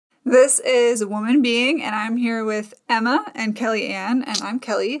This is Woman Being, and I'm here with Emma and Kelly Ann, and I'm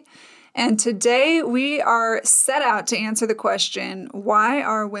Kelly. And today we are set out to answer the question, why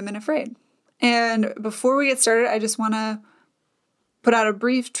are women afraid? And before we get started, I just want to put out a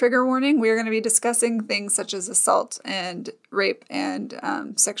brief trigger warning. We are going to be discussing things such as assault and rape and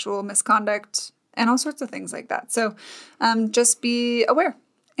sexual misconduct and all sorts of things like that. So just be aware,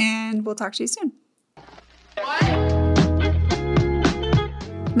 and we'll talk to you soon.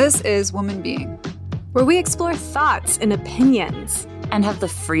 This is Woman Being, where we explore thoughts and opinions and have the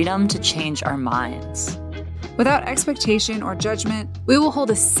freedom to change our minds. Without expectation or judgment, we will hold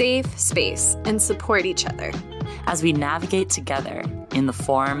a safe space and support each other as we navigate together in the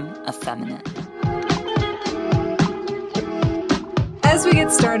form of feminine. As we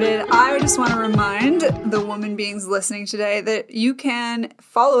get started, I just want to remind the woman beings listening today that you can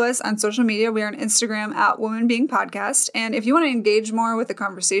follow us on social media. We are on Instagram at Woman Being Podcast. And if you want to engage more with the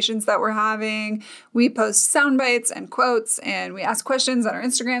conversations that we're having, we post sound bites and quotes, and we ask questions on our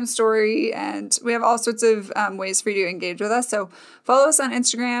Instagram story. And we have all sorts of ways for you to engage with us. So follow us on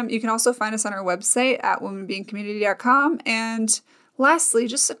Instagram. You can also find us on our website at womanbeingcommunity.com. And lastly,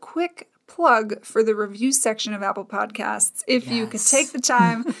 just a quick plug for the review section of Apple Podcasts. If you could take the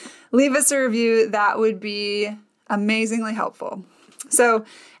time, leave us a review, that would be amazingly helpful. So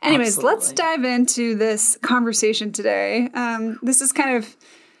anyways, Let's dive into this conversation today. This is kind of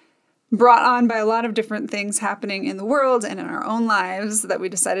brought on by a lot of different things happening in the world and in our own lives that we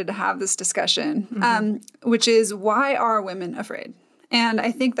decided to have this discussion, which is, why are women afraid? And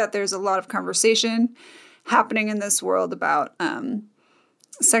I think that there's a lot of conversation happening in this world about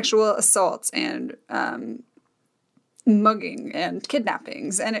sexual assaults and mugging and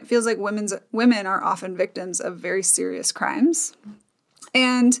kidnappings. And it feels like women are often victims of very serious crimes.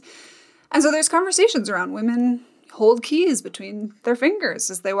 And so there's conversations around women hold keys between their fingers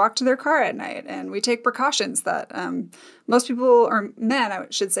as they walk to their car at night. And we take precautions that most people, or men, I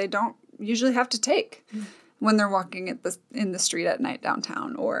should say, don't usually have to take when they're walking in the street at night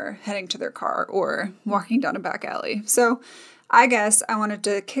downtown, or heading to their car, or walking down a back alley. So I guess I wanted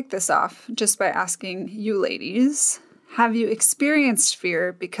to kick this off just by asking you ladies, have you experienced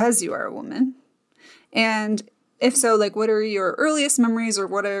fear because you are a woman? And if so, what are your earliest memories, or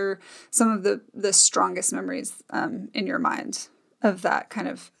what are some of the strongest memories in your mind of that kind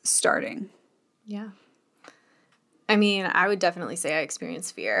of starting? Yeah. I mean, I would definitely say I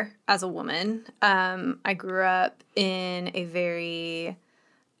experienced fear as a woman. I grew up in a very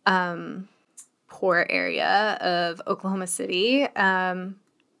poor area of Oklahoma City. It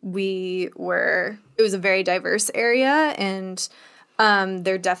was a very diverse area, and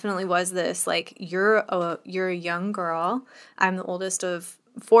there definitely was this, you're a young girl. I'm the oldest of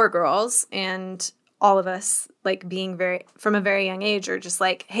 4 girls, and all of us, being from a very young age, are just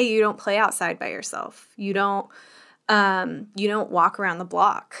hey, you don't play outside by yourself. You don't walk around the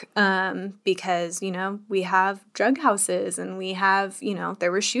block because, we have drug houses, and we have,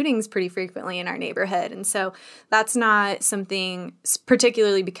 there were shootings pretty frequently in our neighborhood. And so that's not something,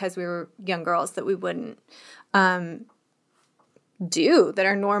 particularly because we were young girls, that we wouldn't do, that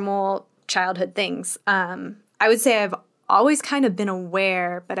are normal childhood things. I would say I've always kind of been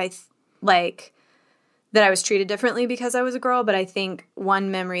aware, but that I was treated differently because I was a girl. But I think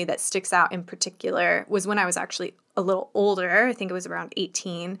one memory that sticks out in particular was when I was actually a little older. I think it was around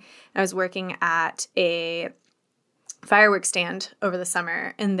 18. I was working at a fireworks stand over the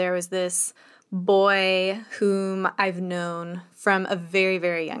summer, and there was this boy whom I've known from a very,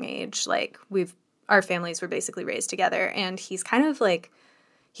 very young age. Our families were basically raised together, and he's kind of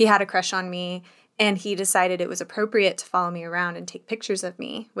he had a crush on me, and he decided it was appropriate to follow me around and take pictures of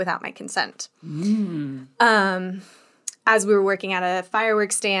me without my consent. As we were working at a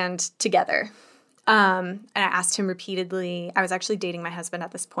fireworks stand together. And I asked him repeatedly. I was actually dating my husband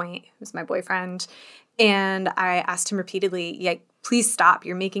at this point. He was my boyfriend. And I asked him repeatedly, please stop.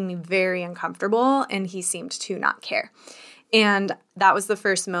 You're making me very uncomfortable. And he seemed to not care. And that was the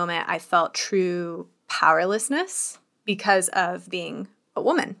first moment I felt true powerlessness because of being a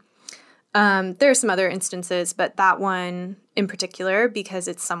woman. There are some other instances, but that one in particular, because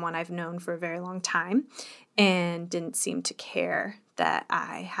it's someone I've known for a very long time and didn't seem to care that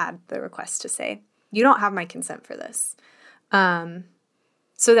I had the request to say, you don't have my consent for this.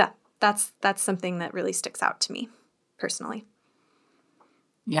 So that's something that really sticks out to me personally.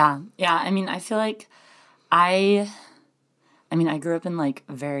 Yeah. I mean, I feel like I grew up in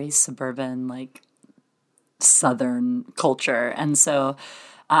very suburban, Southern culture. And so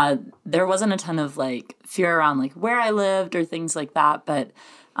there wasn't a ton of fear around where I lived or things like that. But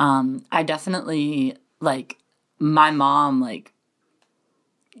I definitely my mom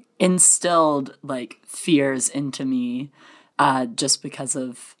instilled like fears into me just because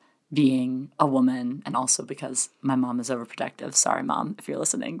of being a woman, and also because my mom is overprotective. Sorry, Mom, if you're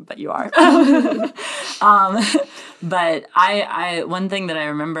listening, but you are. But I one thing that I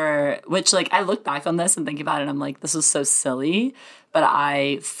remember, which like I look back on this and think about it, and I'm like, this was so silly, but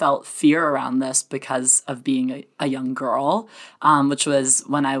I felt fear around this because of being a young girl, which was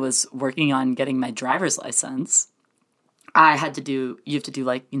when I was working on getting my driver's license. You have to do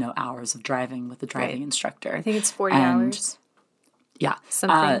like, hours of driving with the driving instructor. I think it's 40 hours. Yeah.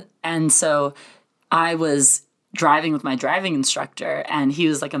 Something. And so I was driving with my driving instructor, and he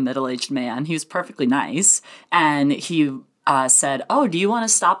was like a middle-aged man. He was perfectly nice. And he said, "Oh, do you want to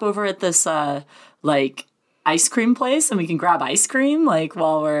stop over at this like ice cream place and we can grab ice cream like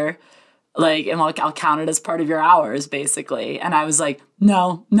while we're like, and I'll count it as part of your hours," basically. And I was like,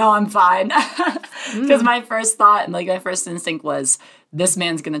 no, I'm fine. Because my first thought and like my first instinct was, this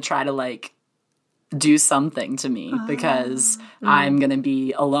man's going to try to like do something to me because I'm going to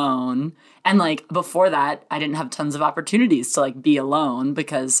be alone. And like before that, I didn't have tons of opportunities to like be alone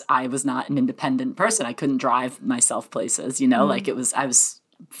because I was not an independent person. I couldn't drive myself places, like I was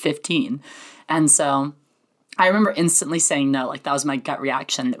 15. And so I remember instantly saying no. Like that was my gut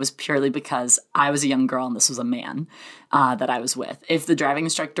reaction. It was purely because I was a young girl and this was a man that I was with. If the driving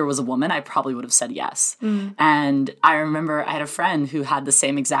instructor was a woman, I probably would have said yes. And I remember I had a friend who had the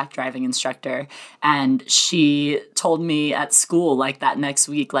same exact driving instructor, and she told me at school like that next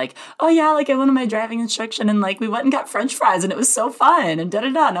week, like, "Oh yeah, like I went on my driving instruction and like we went and got French fries and it was so fun and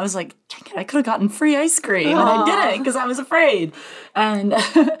da-da-da." And I was like, dang it, I could have gotten free ice cream. And I didn't because I was afraid. And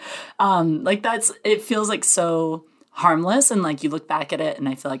like it feels like so harmless, and like you look back at it and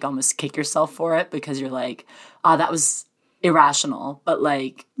I feel like almost kick yourself for it because you're like, oh, that was irrational, but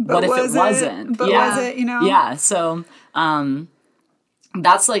like what if it wasn't? But was it, Yeah. So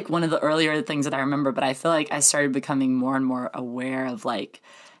that's like one of the earlier things that I remember, but I feel like I started becoming more and more aware of like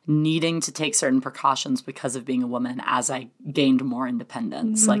needing to take certain precautions because of being a woman as I gained more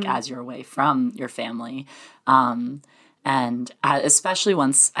independence, like as you're away from your family. And especially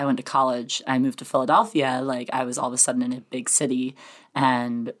once I went to college, I moved to Philadelphia, like I was all of a sudden in a big city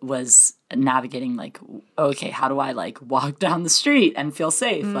and was navigating like, okay, how do I like walk down the street and feel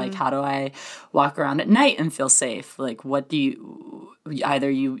safe? Like, how do I walk around at night and feel safe? Like, what do either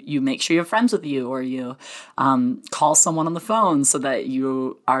you make sure you have friends with you, or you call someone on the phone so that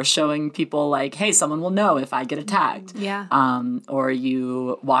you are showing people like, hey, someone will know if I get attacked. Yeah. Or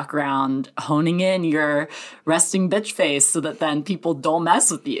you walk around honing in your resting bitch face so that then people don't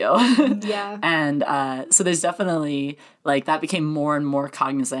mess with you. Yeah. And so there's definitely like that became more and more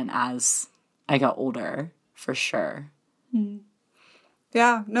cognizant as I got older, for sure.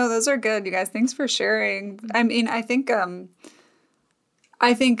 Yeah, no, those are good, you guys. Thanks for sharing. I mean, I think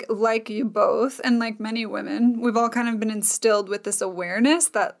like you both, and like many women, we've all kind of been instilled with this awareness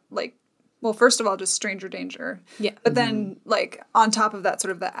that like, well, first of all, just stranger danger. Yeah. But then like on top of that,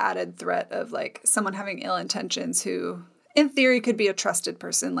 sort of the added threat of like someone having ill intentions who in theory could be a trusted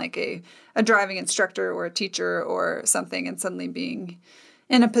person, like a driving instructor or a teacher or something, and suddenly being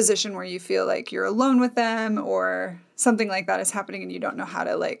in a position where you feel like you're alone with them or something like that is happening and you don't know how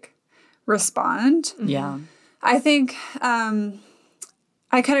to like respond. Yeah. I think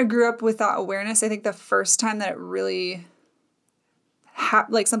I kind of grew up with that awareness. I think the first time that it really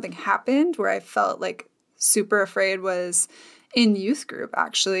like something happened where I felt like super afraid was in youth group,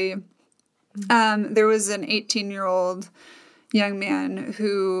 actually. There was an 18-year-old young man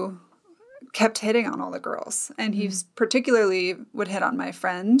who kept hitting on all the girls. And he particularly would hit on my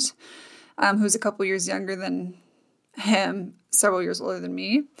friend, who's a couple years younger than him, several years older than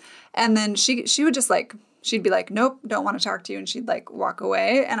me. And then she would just like, she'd be like, nope, don't want to talk to you. And she'd like walk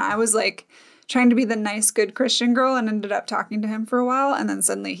away. And I was like trying to be the nice, good Christian girl and ended up talking to him for a while. And then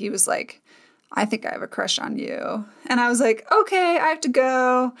suddenly he was like, I think I have a crush on you. And I was like, okay, I have to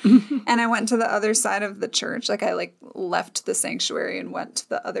go. And I went to the other side of the church. Like I like left the sanctuary and went to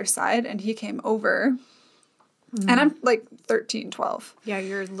the other side, and he came over. And I'm like 13, 12. Yeah,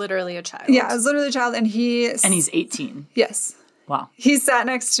 you're literally a child. Yeah, I was literally a child. And he's 18. Yes. Wow. He sat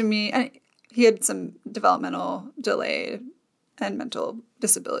next to me, and he had some developmental delay and mental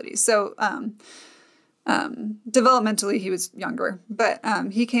disabilities. So developmentally he was younger, but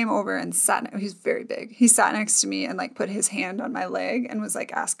he came over and he's very big. He sat next to me and like put his hand on my leg and was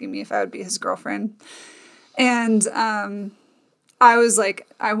like asking me if I would be his girlfriend. And I was like,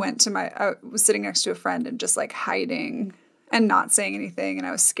 I was sitting next to a friend and just like hiding and not saying anything, and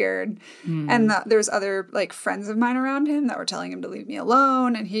I was scared. And there's other like friends of mine around him that were telling him to leave me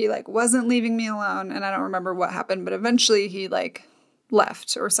alone, and he like wasn't leaving me alone. And I don't remember what happened, but eventually he like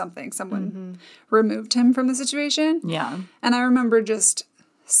left or something. Someone removed him from the situation. Yeah. And I remember just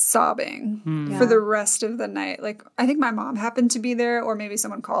sobbing for the rest of the night. Like, I think my mom happened to be there, or maybe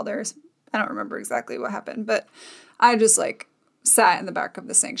someone called her. I don't remember exactly what happened, but I just like sat in the back of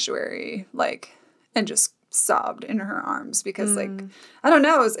the sanctuary, like, and just sobbed in her arms because like, I don't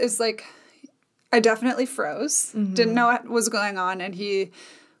know, it's like, I definitely froze, didn't know what was going on. And he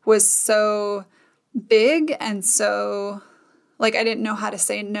was so big and so like, I didn't know how to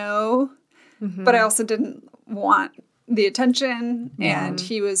say no, but I also didn't want the attention. And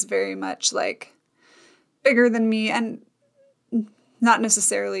he was very much like bigger than me and not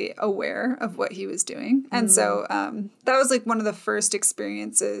necessarily aware of what he was doing. And so that was like one of the first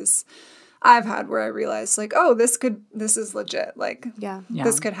experiences I've had where I realized like, oh, this is legit. Like,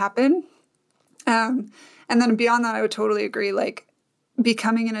 this could happen. And then beyond that, I would totally agree. Like,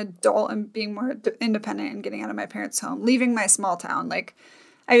 becoming an adult and being more independent and getting out of my parents' home, leaving my small town. Like,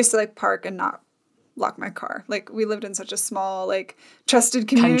 I used to like park and not lock my car. Like, we lived in such a small, like, trusted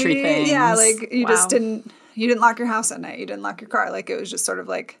community. Country things. Yeah, like, you just didn't lock your house at night. You didn't lock your car. Like, it was just sort of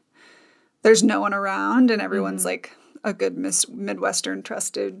like, there's no one around and everyone's like a good Midwestern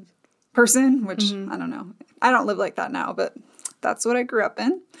trusted person, which I don't know. I don't live like that now, but that's what I grew up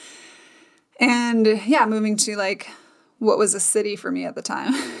in. And yeah, moving to like what was a city for me at the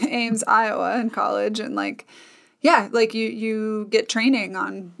time, Ames, Iowa, in college. And like, yeah, like you get training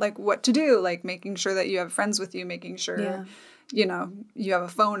on like what to do, like making sure that you have friends with you, making sure, you know, you have a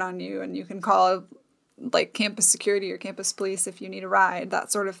phone on you and you can call like campus security or campus police if you need a ride,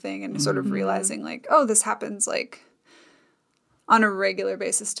 that sort of thing. And sort of realizing like, oh, this happens like on a regular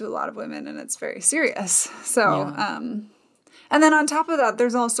basis to a lot of women and it's very serious. So, and then on top of that,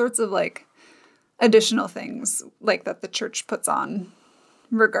 there's all sorts of like additional things like that the church puts on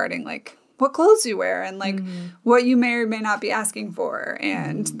regarding like what clothes you wear and like what you may or may not be asking for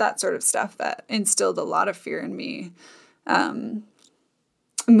and that sort of stuff that instilled a lot of fear in me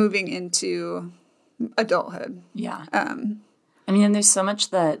moving into adulthood. Yeah. I mean, and there's so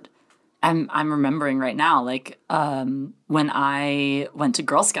much that I'm remembering right now. Like when I went to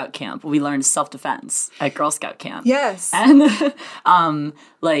Girl Scout camp, we learned self-defense at Girl Scout camp. Yes. And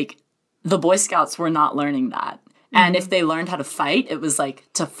like the Boy Scouts were not learning that. And if they learned how to fight, it was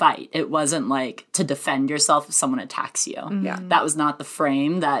like to fight. It wasn't like to defend yourself if someone attacks you. Yeah. That was not the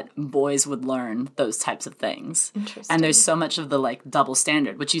frame that boys would learn those types of things. Interesting. And there's so much of the like double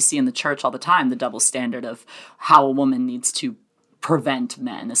standard, which you see in the church all the time, the double standard of how a woman needs to prevent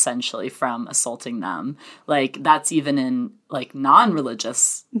men essentially from assaulting them. Like that's even in like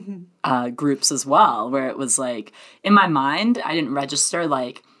non-religious groups as well, where it was like, in my mind, I didn't register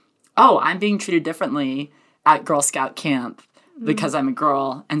like, oh, I'm being treated differently at Girl Scout camp because I'm a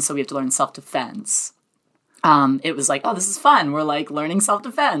girl, and so we have to learn self-defense. It was like, oh, this is fun. We're like learning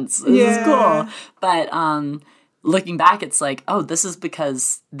self-defense. This is cool. But looking back, it's like, oh, this is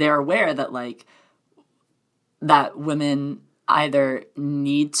because they're aware that like that women either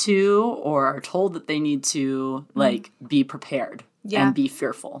need to or are told that they need to like be prepared and be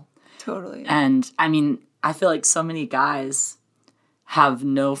fearful. Totally. And I mean, I feel like so many guys have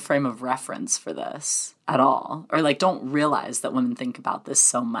no frame of reference for this at all, or like don't realize that women think about this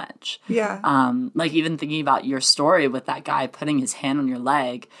so much. Yeah. Like even thinking about your story with that guy putting his hand on your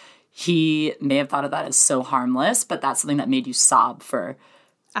leg, he may have thought of that as so harmless, but that's something that made you sob for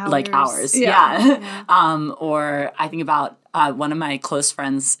like hours. Yeah. Or I think about one of my close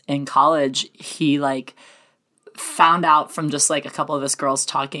friends in college, he like found out from just like a couple of us girls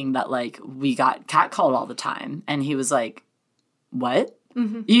talking that like we got catcalled all the time. And he was like, what?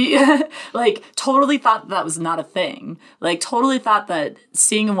 Like totally thought that was not a thing. Like totally thought that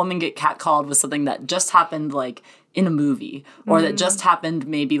seeing a woman get catcalled was something that just happened like in a movie, or that just happened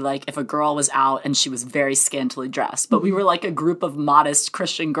maybe like if a girl was out and she was very scantily dressed. But we were like a group of modest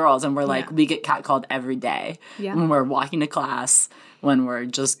Christian girls, and we're like, we get catcalled every day when we're walking to class, when we're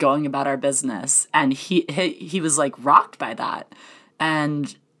just going about our business. And he was like rocked by that.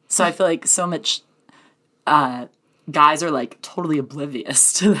 And so I feel like so much guys are like totally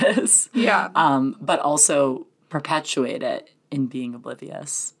oblivious to this. Yeah. But also perpetuate it in being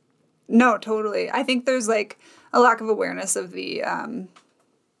oblivious. No, totally. I think there's like a lack of awareness of the, I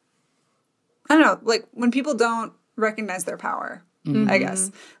don't know, like when people don't recognize their power, I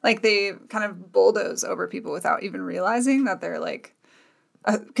guess. Like they kind of bulldoze over people without even realizing that they're like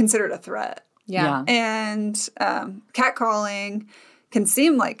considered a threat. Yeah. And catcalling can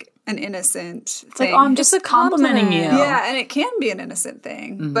seem like an innocent thing. It's like, oh, I'm just complimenting you. Yeah, and it can be an innocent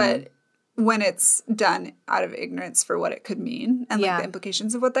thing, but when it's done out of ignorance for what it could mean and like the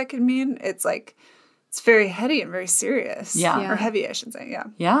implications of what that could mean, it's like it's very heady and very serious. Yeah. Or heavy, I should say. Yeah.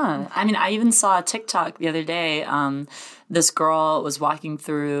 Yeah. I mean, I even saw a TikTok the other day. This girl was walking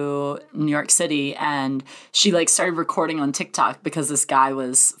through New York City and she like started recording on TikTok because this guy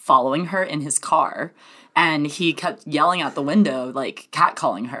was following her in his car. And he kept yelling out the window, like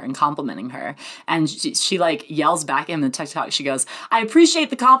catcalling her and complimenting her. And she like yells back at him in the TikTok. She goes, I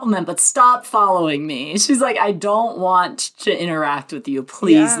appreciate the compliment, but stop following me. She's like, I don't want to interact with you.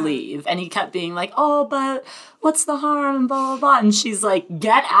 Please leave. And he kept being like, oh, but what's the harm? And blah, blah, blah. And she's like,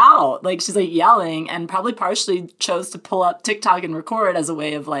 get out. Like, she's like yelling and probably partially chose to pull up TikTok and record as a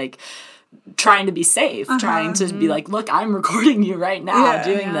way of like, trying to be safe, trying to be like, look, I'm recording you right now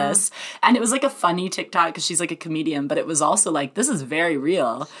doing this. And it was like a funny TikTok because she's like a comedian, but it was also like, this is very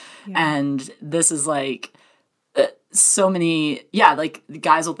real. And this is like so many, like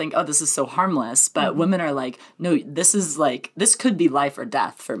guys will think, oh, this is so harmless. But women are like, no, this is like, this could be life or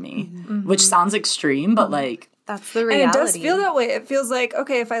death for me, which sounds extreme, but like, that's the reality. And it does feel that way. It feels like,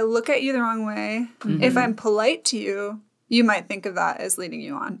 okay, if I look at you the wrong way, if I'm polite to you, you might think of that as leading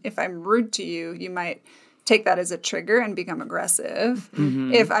you on. If I'm rude to you, you might take that as a trigger and become aggressive.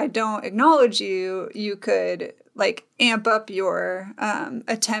 If I don't acknowledge you, you could like amp up your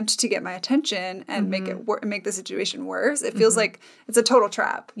attempt to get my attention and make the situation worse. It feels like it's a total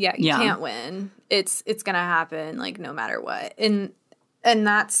trap. Yeah, you can't win. It's gonna happen like no matter what. And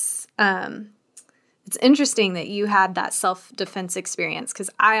that's it's interesting that you had that self-defense experience because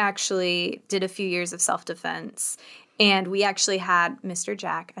I actually did a few years of self-defense. And we actually had Mr.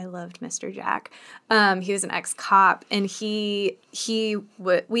 Jack. I loved Mr. Jack. He was an ex-cop, and we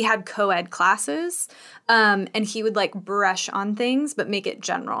had co-ed classes, and he would like brush on things, but make it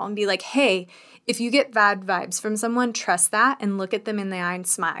general and be like, "Hey, if you get bad vibes from someone, trust that and look at them in the eye and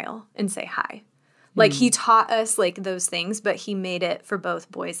smile and say hi." Like he taught us like those things, but he made it for both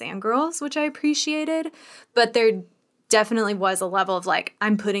boys and girls, which I appreciated. But there definitely was a level of like,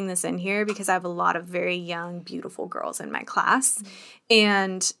 I'm putting this in here because I have a lot of very young, beautiful girls in my class.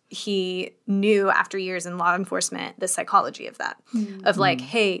 And he knew after years in law enforcement, the psychology of that, of like,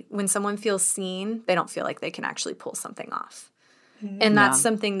 hey, when someone feels seen, they don't feel like they can actually pull something off. And that's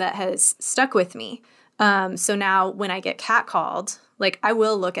something that has stuck with me. So now when I get catcalled, like I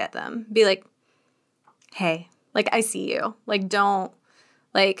will look at them, be like, hey, like I see you. Like don't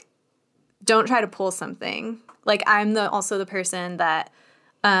try to pull something. Like, I'm also the person that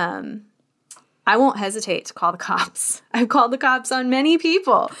I won't hesitate to call the cops. I've called the cops on many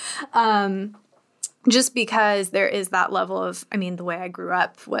people just because there is that level of, I mean, the way I grew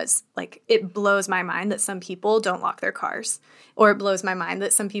up was, like, it blows my mind that some people don't lock their cars. Or it blows my mind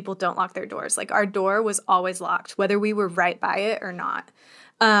that some people don't lock their doors. Like, our door was always locked, whether we were right by it or not.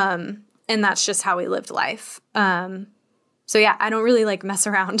 And that's just how we lived life. So, yeah, I don't really, like, mess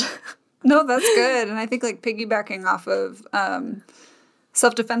around. No, that's good. And I think like piggybacking off of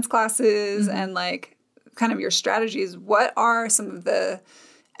self-defense classes and like kind of your strategies, what are some of the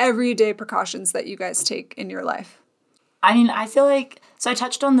everyday precautions that you guys take in your life? I mean, I feel like, so I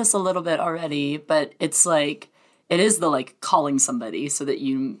touched on this a little bit already, but it's like, it is the like calling somebody so that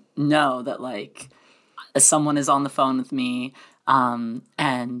you know that like someone is on the phone with me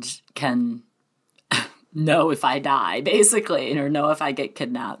and can know if I die, basically, or know if I get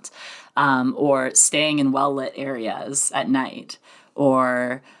kidnapped. Or staying in well-lit areas at night,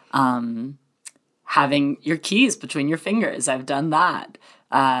 or having your keys between your fingers. I've done that.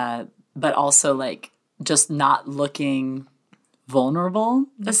 But also, like, just not looking vulnerable,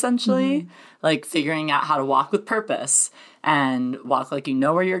 essentially. Like, figuring out how to walk with purpose and walk like you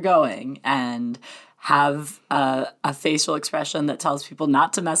know where you're going and have a facial expression that tells people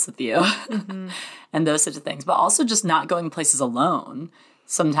not to mess with you and those sorts of things. But also just not going places alone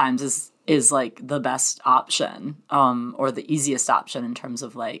sometimes is like the best option or the easiest option in terms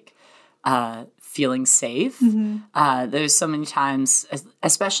of like feeling safe. There's so many times,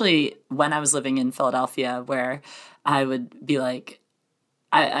 especially when I was living in Philadelphia, where I would be like,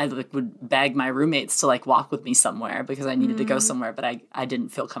 I like would beg my roommates to like walk with me somewhere because I needed to go somewhere, but I didn't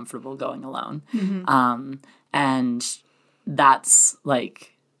feel comfortable going alone. And that's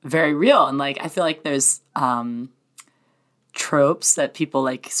like very real. And like, I feel like there's tropes that people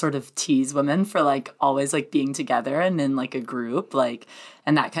like sort of tease women for like always like being together and in like a group, like,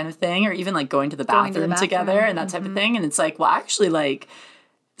 and that kind of thing, or even like going to the bathroom together and that type of thing. And it's like, well, actually, like,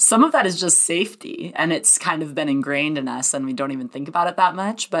 some of that is just safety and it's kind of been ingrained in us and we don't even think about it that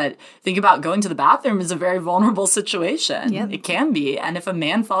much. But think about going to the bathroom is a very vulnerable situation. It can be. And if a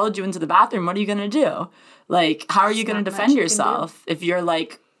man followed you into the bathroom, what are you going to do? Like, how are you going to defend yourself if you're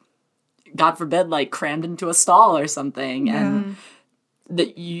like, God forbid, like crammed into a stall or something? And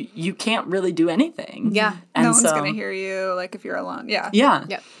that you can't really do anything. Yeah. And no one's going to hear you, like, if you're alone. Yeah. Yeah.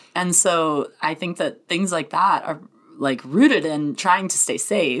 Yep. And so I think that things like that are, like, rooted in trying to stay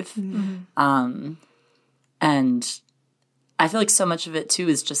safe. And I feel like so much of it, too,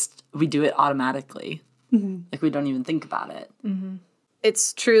 is just we do it automatically. Like, we don't even think about it.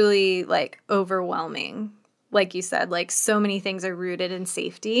 It's truly, like, overwhelming. Like you said, like, so many things are rooted in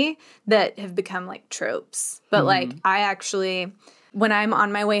safety that have become, like, tropes. But, like, I actually, when I'm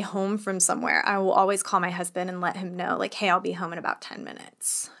on my way home from somewhere, I will always call my husband and let him know, like, hey, I'll be home in about 10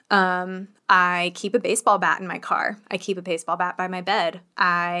 minutes. I keep a baseball bat in my car. I keep a baseball bat by my bed.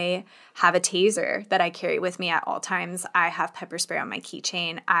 I have a taser that I carry with me at all times. I have pepper spray on my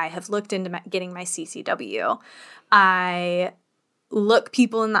keychain. I have looked into getting my CCW. I look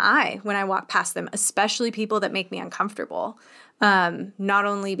people in the eye when I walk past them, especially people that make me uncomfortable. Not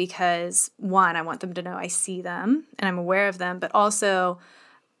only because, one, I want them to know I see them and I'm aware of them, but also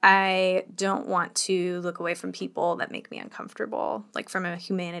I don't want to look away from people that make me uncomfortable, like from a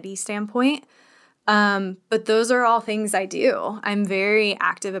humanity standpoint. But those are all things I do. I'm very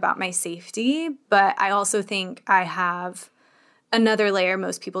active about my safety, but I also think I have another layer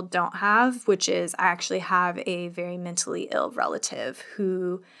most people don't have, which is I actually have a very mentally ill relative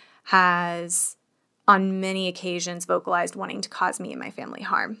who has on many occasions vocalized wanting to cause me and my family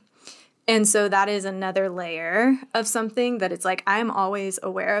harm. And so that is another layer of something that it's like I'm always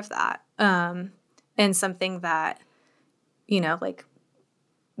aware of that. And something that, you know, like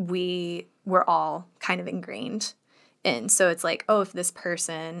we're all kind of ingrained in. So it's like, oh, if this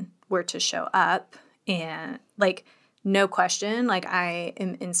person were to show up and like no question, like I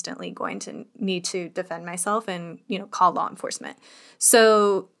am instantly going to need to defend myself and, you know, call law enforcement.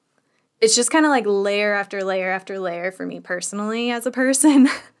 So it's just kind of like layer after layer after layer for me personally as a person.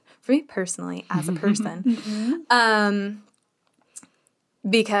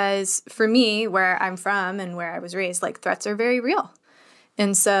 Because for me, where I'm from and where I was raised, like threats are very real.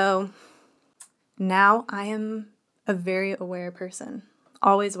 And so now I am a very aware person,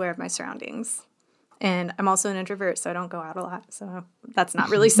 always aware of my surroundings. And I'm also an introvert, so I don't go out a lot. So that's not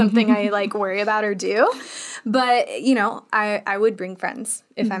really something I like worry about or do. But, you know, I would bring friends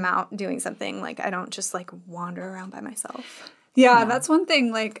if I'm out doing something. Like I don't just like wander around by myself. Yeah, that's one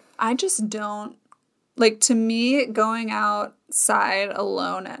thing. Like, I just don't, like, to me, going outside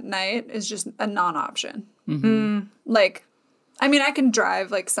alone at night is just a non-option. Like, I mean, I can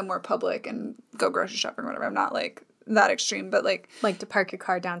drive, like, somewhere public and go grocery shopping or whatever. I'm not, like, that extreme, but, like... Like to park your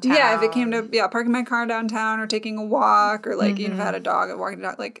car downtown. Yeah, if it came to, parking my car downtown or taking a walk or, like, even if I had a dog, walking the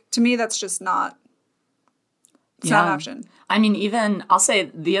dog. Like, to me, that's just not... It's not an option. I mean, even, I'll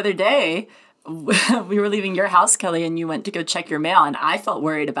say the other day... we were leaving your house, Kelly, and you went to go check your mail, and I felt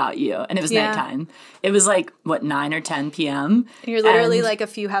worried about you. And it was nighttime. It was like, 9 or 10 p.m.? And you're literally like a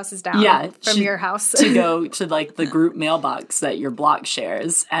few houses down from your house. To go to, like, the group mailbox that your block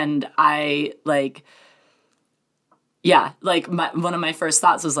shares. And I, like... Yeah, like one of my first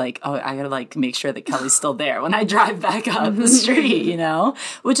thoughts was like, oh, I gotta like make sure that Kelly's still there when I drive back up the street, you know?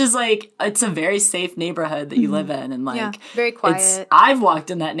 Which is like, it's a very safe neighborhood that you live in. And like, very quiet. I've walked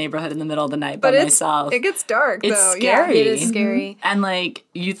in that neighborhood in the middle of the night by myself. It gets dark, it's though. Scary. Yeah, it is scary. And like,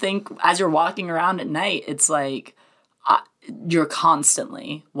 you think as you're walking around at night, it's like, you're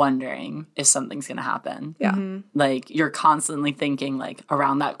constantly wondering if something's going to happen. Yeah. Like, you're constantly thinking, like,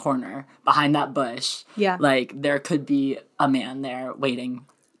 around that corner, behind that bush. Yeah. Like, there could be a man there waiting.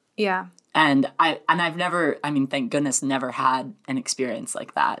 Yeah. And I've never, I mean, thank goodness, never had an experience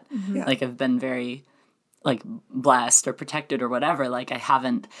like that. Yeah. Like, I've been very, like, blessed or protected or whatever. Like, I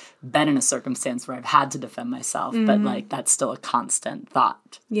haven't been in a circumstance where I've had to defend myself. But, like, that's still a constant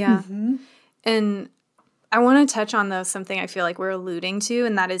thought. Yeah. And I want to touch on, though, something I feel like we're alluding to,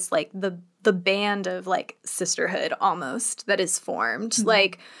 and that is, like, the band of, like, sisterhood almost that is formed.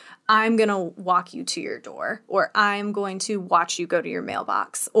 Like, I'm going to walk you to your door, or I'm going to watch you go to your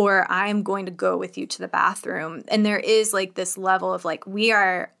mailbox, or I'm going to go with you to the bathroom. And there is, like, this level of, like, we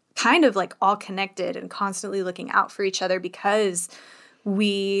are kind of, like, all connected and constantly looking out for each other because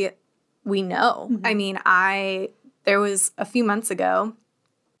we know. I mean, there was a few months ago,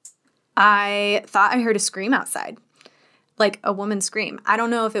 I thought I heard a scream outside, like a woman scream. I don't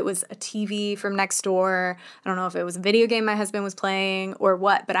know if it was a TV from next door. I don't know if it was a video game my husband was playing or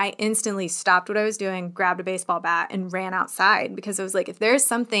what, but I instantly stopped what I was doing, grabbed a baseball bat, and ran outside because I was like, if there's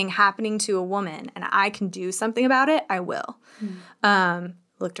something happening to a woman and I can do something about it, I will.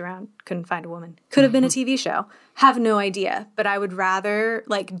 Looked around, couldn't find a woman. Could have been a TV show. Have no idea. But I would rather,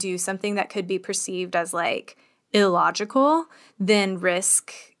 like, do something that could be perceived as, like, illogical than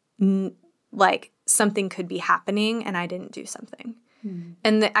risk... like something could be happening and I didn't do something.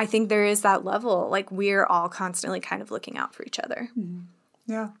 And I think there is that level, like we're all constantly kind of looking out for each other.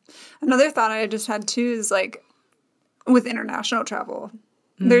 Yeah. Another thought I just had too is like with international travel,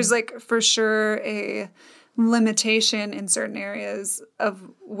 there's like for sure a limitation in certain areas of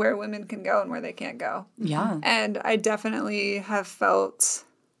where women can go and where they can't go. Yeah. And I definitely have felt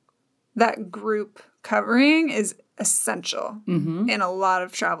that group covering is essential in a lot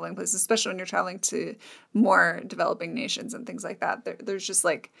of traveling places, especially when you're traveling to more developing nations and things like that. There's just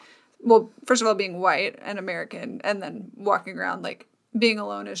like, well, first of all, being white and American, and then walking around like being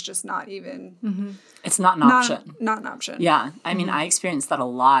alone is just not even. It's not an option. Not an option. Yeah. I mean, I experienced that a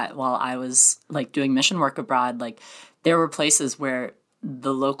lot while I was like doing mission work abroad. Like there were places where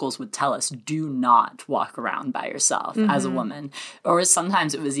the locals would tell us, do not walk around by yourself as a woman. Or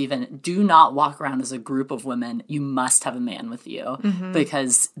sometimes it was even, do not walk around as a group of women. You must have a man with you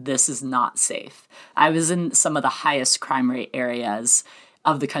because this is not safe. I was in some of the highest crime rate areas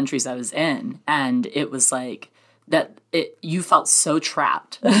of the countries I was in. And it was like that you felt so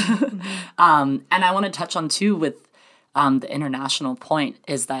trapped. And I want to touch on too with the international point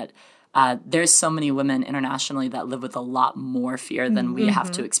is that there's so many women internationally that live with a lot more fear than we have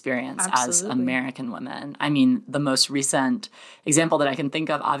to experience as American women. I mean, the most recent example that I can think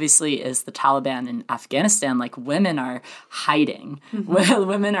of, obviously, is the Taliban in Afghanistan. Like, women are hiding.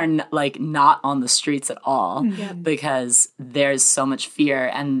 Women are not on the streets at all because there's so much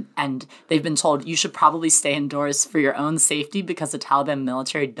fear. And they've been told, you should probably stay indoors for your own safety because the Taliban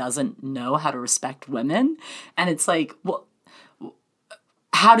military doesn't know how to respect women. And it's like, well,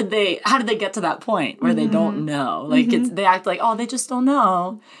 how did they get to that point where they don't know? Like they act like, oh, they just don't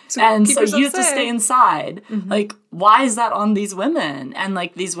know. So you have to stay inside. Like, why is that on these women? And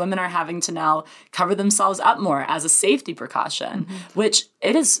like these women are having to now cover themselves up more as a safety precaution, which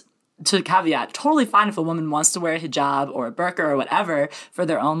it is, to caveat, totally fine if a woman wants to wear a hijab or a burqa or whatever for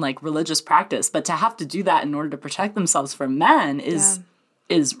their own like religious practice. But to have to do that in order to protect themselves from men is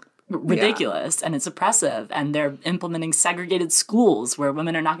ridiculous and it's oppressive, and they're implementing segregated schools where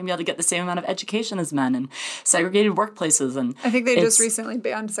women are not going to be able to get the same amount of education as men, and segregated workplaces. And I think they just recently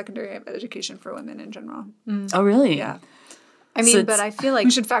banned secondary education for women in general. Oh, really? Yeah. I mean, but I feel like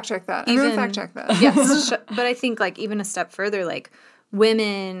we should fact check that. Everyone fact check that. Yes, but I think like even a step further, like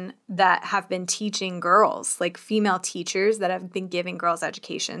women that have been teaching girls, like female teachers that have been giving girls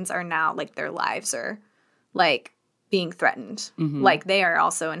educations, are now like their lives are like being threatened. Like they are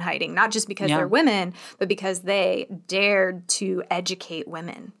also in hiding, not just because they're women, but because they dared to educate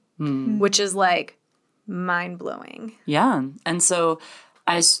women, which is like mind-blowing. Yeah. And so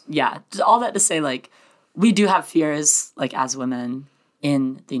all that to say, like, we do have fears, like, as women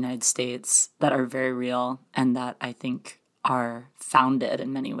in the United States that are very real and that I think are founded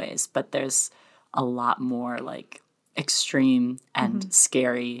in many ways, but there's a lot more like extreme and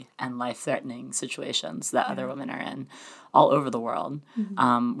scary and life-threatening situations that other women are in all over the world,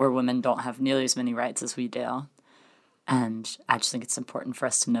 where women don't have nearly as many rights as we do. And I just think it's important for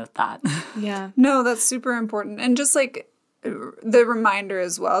us to note that. Yeah. No, that's super important. And just like the reminder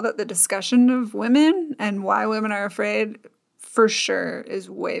as well that the discussion of women and why women are afraid for sure is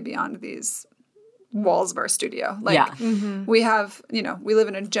way beyond these walls of our studio. Like we have, we live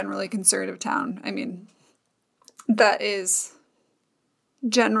in a generally conservative town. I mean, that is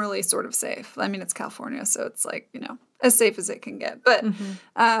generally sort of safe. I mean, it's California, so it's like, as safe as it can get. But,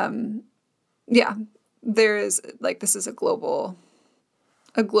 there is, like, this is a global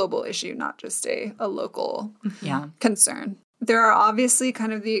issue, not just a local concern. There are obviously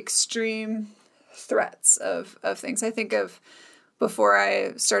kind of the extreme threats of things. I think of before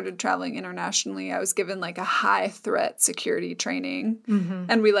I started traveling internationally, I was given like a high threat security training,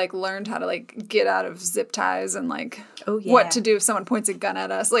 and we like learned how to like get out of zip ties and like what to do if someone points a gun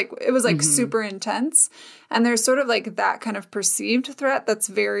at us. Like it was like super intense, and there's sort of like that kind of perceived threat that's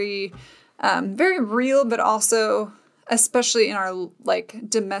very, very real, but also especially in our like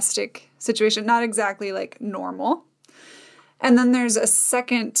domestic situation, not exactly like normal. And then there's a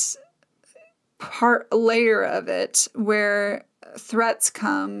second layer of it where threats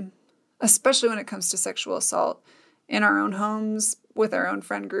come, especially when it comes to sexual assault in our own homes, with our own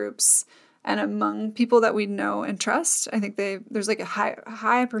friend groups, and among people that we know and trust. I think there's like a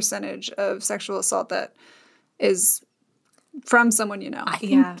high percentage of sexual assault that is from someone you know. I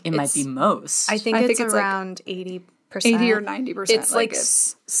think it might be most. I think it's around like 80%. 80 or 90%. It's like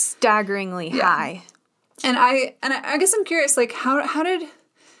staggeringly high. And I guess I'm curious, like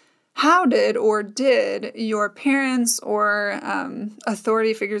how did or did your parents or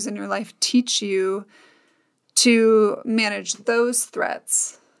authority figures in your life teach you to manage those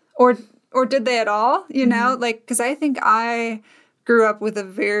threats? Or did they at all? Like, because I think I grew up with a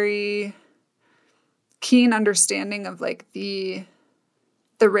very keen understanding of like the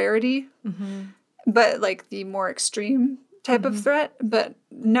rarity, but like the more extreme type of threat, but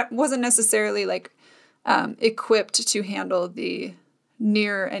wasn't necessarily like equipped to handle the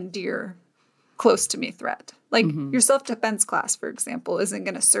near and dear, close to me threat. Like your self-defense class, for example, isn't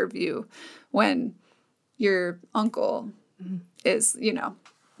going to serve you when your uncle is, you know,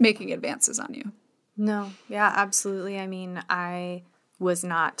 making advances on you. No, yeah, absolutely. I mean, I was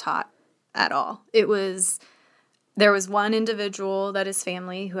not taught at all. There was one individual that is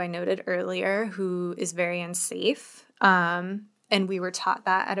family who I noted earlier who is very unsafe. And we were taught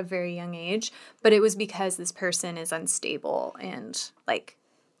that at a very young age, but it was because this person is unstable and like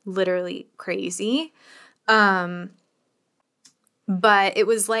literally crazy. But it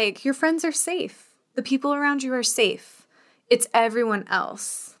was like, your friends are safe. The people around you are safe. It's everyone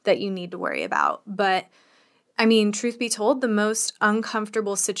else that you need to worry about. But I mean, truth be told, the most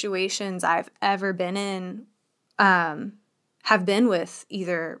uncomfortable situations I've ever been in have been with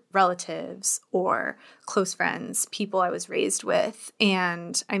either relatives or close friends, people I was raised with.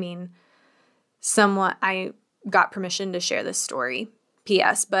 And I mean, I got permission to share this story,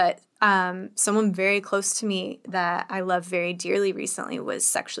 P.S., but someone very close to me that I love very dearly recently was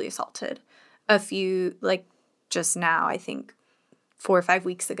sexually assaulted just now, I think 4 or 5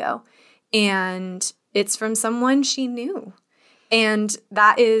 weeks ago. And it's from someone she knew. And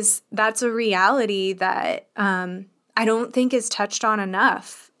that's a reality that I don't think is touched on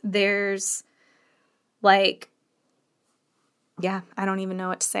enough. There's I don't even know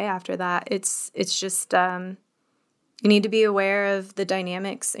what to say after that. It's just you need to be aware of the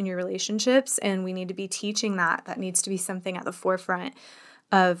dynamics in your relationships, and we need to be teaching that. That needs to be something at the forefront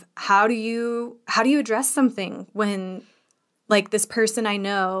of how do you address something when like this person I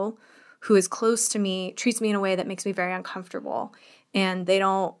know who is close to me treats me in a way that makes me very uncomfortable, and they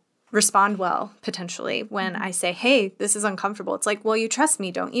don't respond well potentially when I say, hey, this is uncomfortable. It's like, well, you trust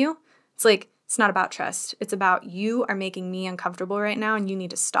me, don't you? It's like, it's not about trust. It's about you are making me uncomfortable right now and you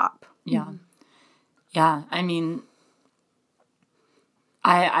need to stop. Yeah. Yeah. I mean,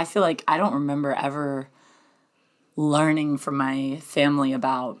 I feel like I don't remember ever learning from my family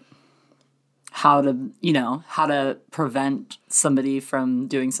about how to prevent somebody from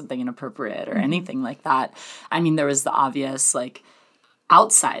doing something inappropriate or anything like that. I mean, there was the obvious like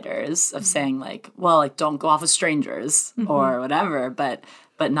outsiders of saying like, well, like don't go off with strangers or whatever, but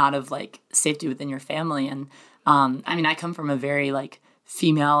not of like safety within your family. And I mean, I come from a very like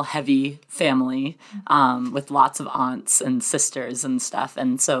female heavy family with lots of aunts and sisters and stuff,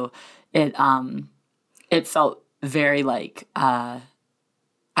 and so it felt very like I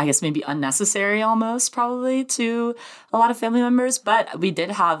guess maybe unnecessary almost probably to a lot of family members. But we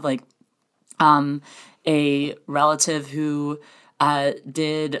did have like a relative who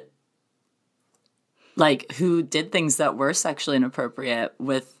did things that were sexually inappropriate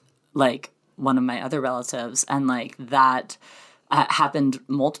with like one of my other relatives, and like that happened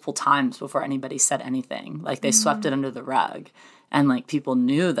multiple times before anybody said anything. Like they swept it under the rug, and like people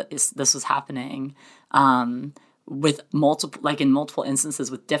knew that this was happening with in multiple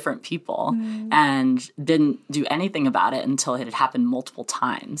instances with different people, and didn't do anything about it until it had happened multiple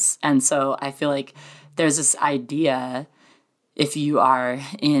times. And so I feel like there's this idea, if you are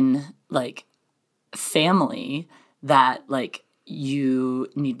in like family, that like you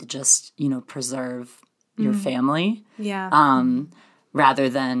need to just, preserve your family. Yeah. Rather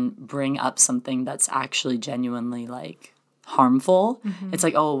than bring up something that's actually genuinely like harmful. It's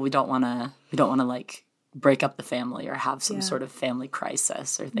like, oh, we don't want to like break up the family or have some sort of family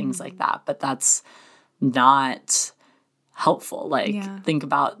crisis or things like that. But that's not helpful. Like think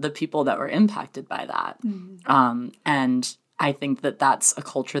about the people that were impacted by that. And I think that that's a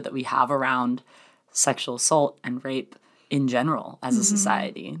culture that we have around sexual assault and rape in general as a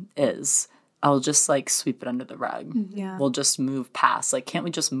society is, I'll just like sweep it under the rug. Yeah. We'll just move past. Like, can't we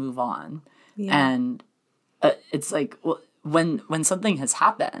just move on? Yeah. And it's like, well, when something has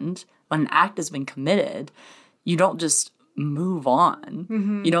happened, when an act has been committed, you don't just move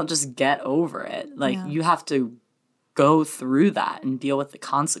on. You don't just get over it. Like you have to go through that and deal with the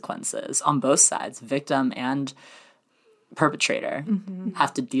consequences on both sides. Victim and perpetrator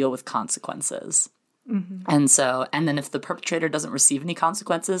have to deal with consequences. And then if the perpetrator doesn't receive any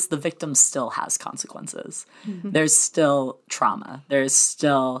consequences, the victim still has consequences. There's still trauma. There's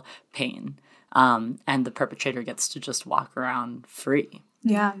still pain. And the perpetrator gets to just walk around free.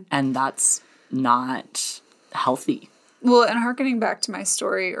 Yeah. And that's not healthy. Well, and harkening back to my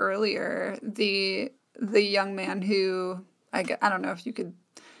story earlier, the young man who, I don't know if you could,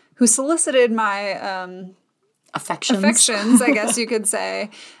 who solicited my affections, I guess you could say.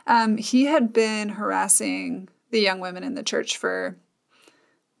 He had been harassing the young women in the church for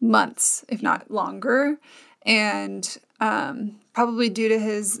months, if not longer. And probably due to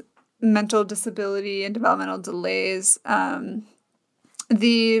his mental disability and developmental delays,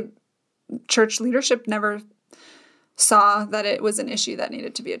 the church leadership never saw that it was an issue that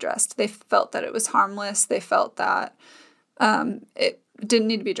needed to be addressed. They felt that it was harmless. They felt that it didn't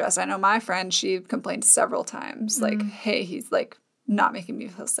need to be addressed. I know my friend, she complained several times, like, hey, he's like not making me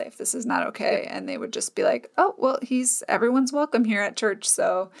feel safe. This is not okay. And they would just be like, oh, well, everyone's welcome here at church,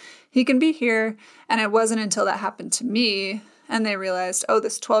 so he can be here. And it wasn't until that happened to me and they realized, oh,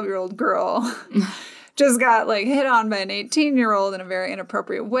 this 12-year-old girl just got like hit on by an 18-year-old in a very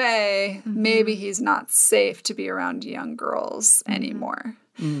inappropriate way. Maybe he's not safe to be around young girls anymore.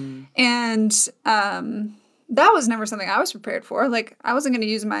 And that was never something I was prepared for. Like, I wasn't going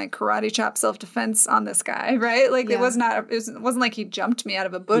to use my karate chop self-defense on this guy, right? Like, it wasn't like he jumped me out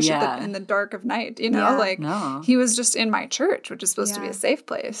of a bush in the dark of night, you know? He was just in my church, which is supposed to be a safe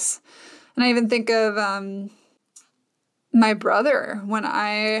place. And I even think of my brother when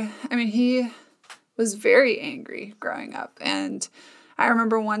he was very angry growing up. And I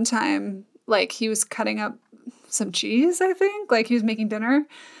remember one time, like, he was cutting up some cheese, I think. Like, he was making dinner.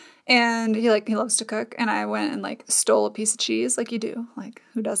 And he loves to cook. And I went and, like, stole a piece of cheese, like you do. Like,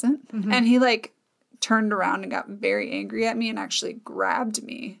 who doesn't? And he, like, turned around and got very angry at me and actually grabbed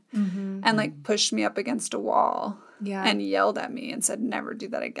me and, like, pushed me up against a wall and yelled at me and said, never do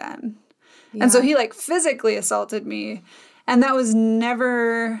that again. And so he, like, physically assaulted me. And that was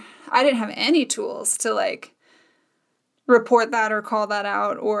never... I didn't have any tools to, like, report that or call that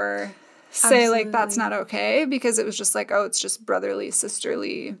out or say, like, that's not okay. Because it was just like, oh, it's just brotherly,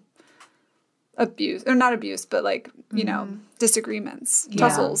 sisterly abuse. Or not abuse, but, like, you know, disagreements,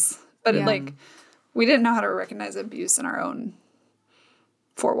 tussles. But, like, we didn't know how to recognize abuse in our own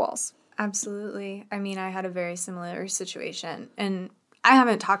four walls. Absolutely. I mean, I had a very similar situation. And I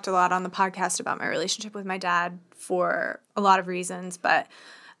haven't talked a lot on the podcast about my relationship with my dad for a lot of reasons, but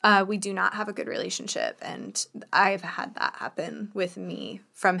we do not have a good relationship. And I've had that happen with me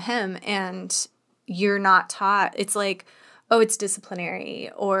from him. And you're not taught. It's like, oh, it's disciplinary,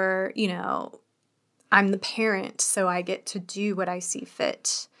 or, you know, I'm the parent, so I get to do what I see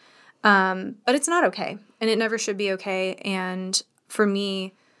fit. But it's not okay. And it never should be okay. And for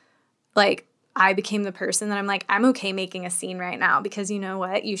me, like, I became the person that I'm like, I'm okay making a scene right now because you know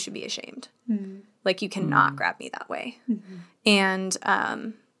what? You should be ashamed. Like, you cannot grab me that way. And,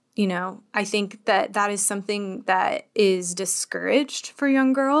 you know, I think that is something that is discouraged for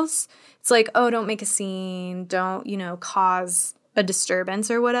young girls. It's like, oh, don't make a scene. Don't, you know, cause a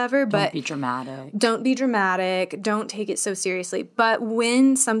disturbance or whatever. But don't be dramatic. Don't be dramatic. Don't take it so seriously. But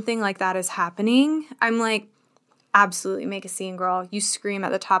when something like that is happening, I'm like, absolutely make a scene, girl. You scream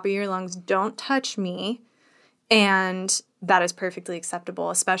at the top of your lungs, don't touch me. And that is perfectly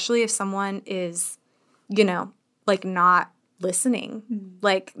acceptable, especially if someone is, you know, like, not listening.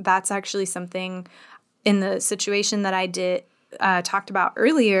 Like, that's actually something in the situation that I did talked about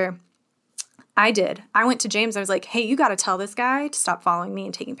earlier. I went to James. I was like, hey, you got to tell this guy to stop following me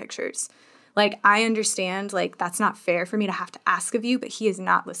and taking pictures. Like, I understand, like, that's not fair for me to have to ask of you, but he is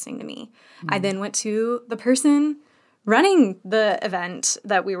not listening to me. I then went to the person running the event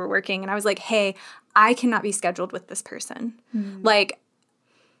that we were working, and I was like, hey, I cannot be scheduled with this person. Like,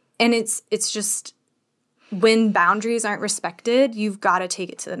 and it's just, when boundaries aren't respected, you've got to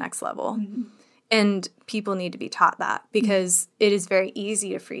take it to the next level. And people need to be taught that, because it is very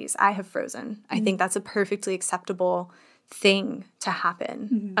easy to freeze. I have frozen. I think that's a perfectly acceptable thing to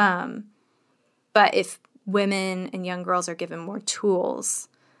happen. But if women and young girls are given more tools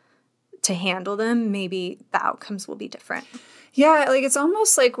to handle them, maybe the outcomes will be different. Yeah, like, it's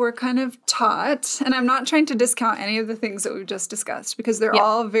almost like we're kind of taught, and I'm not trying to discount any of the things that we've just discussed, because they're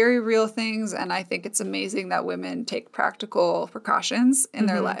all very real things, and I think it's amazing that women take practical precautions in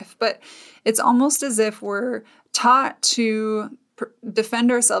their life. But it's almost as if we're taught to defend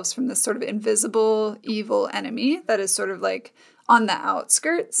ourselves from this sort of invisible, evil enemy that is sort of, like, on the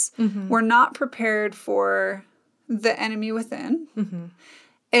outskirts. We're not prepared for the enemy within.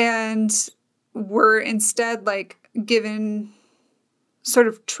 And we're instead, like, given sort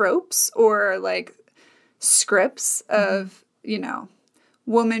of tropes or, like, scripts of, you know,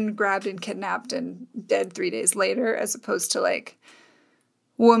 woman grabbed and kidnapped and dead 3 days later, as opposed to, like,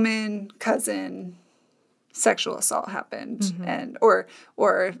 woman, cousin, sexual assault happened, and or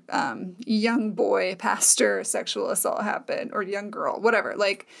young boy, pastor, sexual assault happened, or young girl, whatever.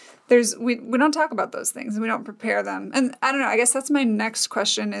 Like, we don't talk about those things, and we don't prepare them. And I don't know, I guess that's my next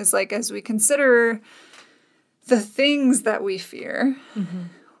question is, like, as we consider the things that we fear,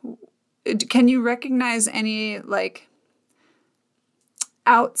 can you recognize any like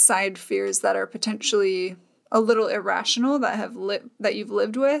outside fears that are potentially a little irrational that you've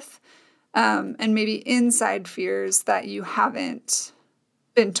lived with, and maybe inside fears that you haven't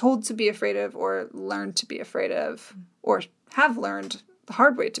been told to be afraid of or learned to be afraid of, or have learned the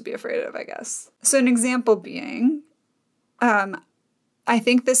hard way to be afraid of, I guess. So an example being, I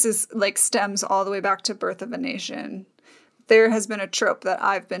think this is like stems all the way back to Birth of a Nation. There has been a trope that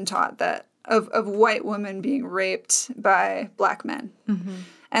I've been taught that of white women being raped by black men.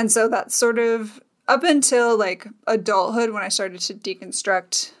 And so that's sort of up until like adulthood, when I started to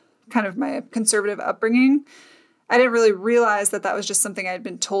deconstruct kind of my conservative upbringing, I didn't really realize that that was just something I had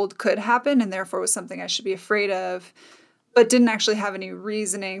been told could happen and therefore was something I should be afraid of, but didn't actually have any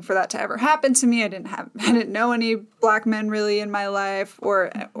reasoning for that to ever happen to me. I didn't know any black men really in my life,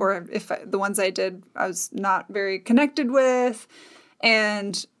 or if the ones I did, I was not very connected with.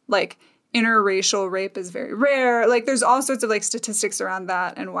 And like interracial rape is very rare. Like there's all sorts of like statistics around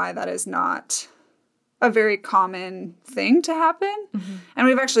that and why that is not a very common thing to happen. And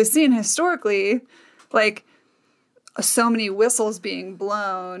we've actually seen historically like so many whistles being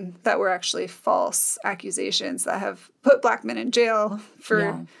blown that were actually false accusations that have put black men in jail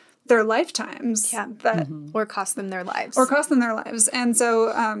for their lifetimes. Or cost them their lives. And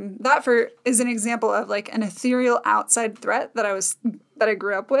so that is an example of like an ethereal outside threat that I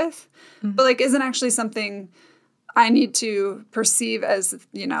grew up with, but like isn't actually something I need to perceive as,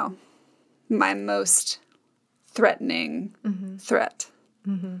 you know, my most threatening threat,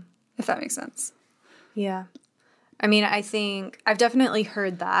 if that makes sense. Yeah. I mean, I think I've definitely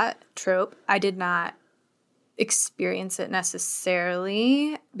heard that trope. I did not experience it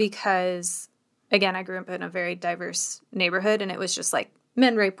necessarily because, again, I grew up in a very diverse neighborhood and it was just like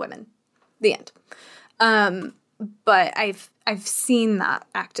men rape women, the end. But I've seen that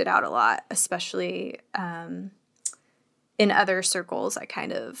acted out a lot, especially in other circles I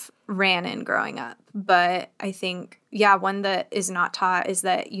kind of ran in growing up. But I think, one that is not taught is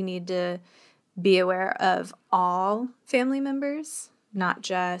that you need to be aware of all family members, not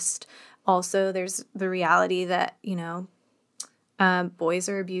just. Also, there's the reality that, you know, boys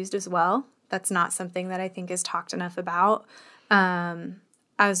are abused as well. That's not something that I think is talked enough about.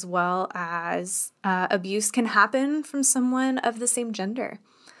 As well as abuse can happen from someone of the same gender.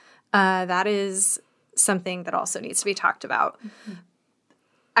 That is something that also needs to be talked about.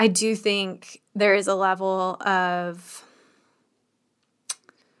 I do think there is a level of...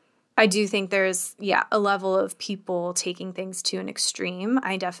 a level of people taking things to an extreme.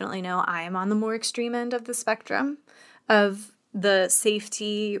 I definitely know I am on the more extreme end of the spectrum of the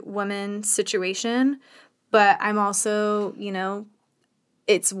safety woman situation. But I'm also, you know,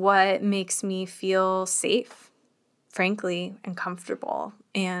 it's what makes me feel safe, frankly, and comfortable.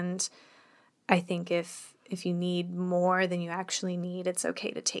 And I think if you need more than you actually need, it's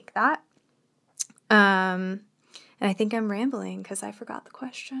okay to take that. And I think I'm rambling because I forgot the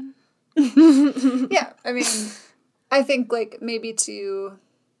question. Yeah, I mean, I think like maybe to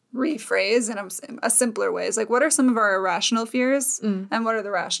rephrase in a simpler way is like, what are some of our irrational fears and what are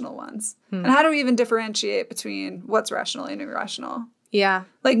the rational ones? And how do we even differentiate between what's rational and irrational? Yeah.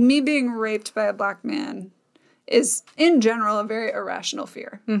 Like me being raped by a black man is in general a very irrational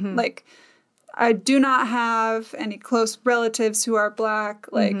fear. Like I do not have any close relatives who are black.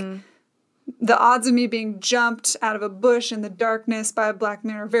 Like the odds of me being jumped out of a bush in the darkness by a black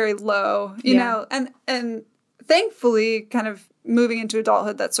man are very low, you know, and thankfully kind of moving into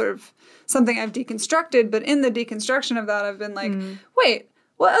adulthood, that's sort of something I've deconstructed. But in the deconstruction of that, I've been like, wait,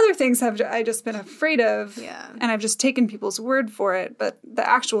 what other things have I just been afraid of? Yeah. And I've just taken people's word for it. But the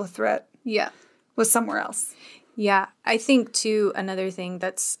actual threat was somewhere else. Yeah. I think, too, another thing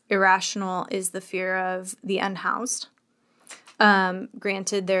that's irrational is the fear of the unhoused.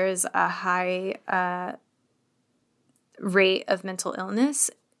 Granted, there is a high rate of mental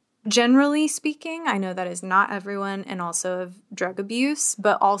illness. Generally speaking, I know that is not everyone, and also of drug abuse,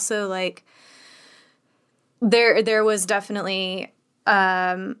 but also like there was definitely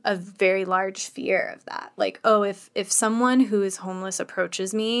a very large fear of that. Like, oh, if someone who is homeless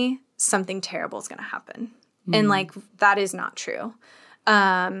approaches me, something terrible is going to happen, and like that is not true.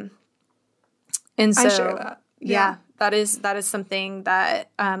 And so I share that. Yeah. That is something that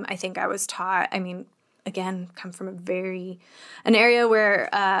I think I was taught. I mean, again, come from an area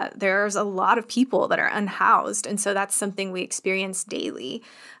where there's a lot of people that are unhoused. And so that's something we experience daily.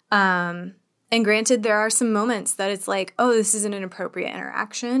 And granted, there are some moments that it's like, oh, this is an inappropriate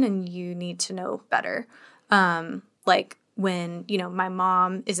interaction and you need to know better. Like when, my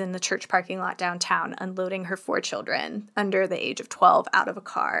mom is in the church parking lot downtown unloading her 4 children under the age of 12 out of a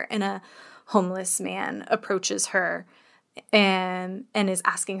car, and a homeless man approaches her and is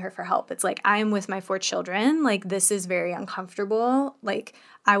asking her for help. It's like, I am with my 4 children. Like, this is very uncomfortable. Like,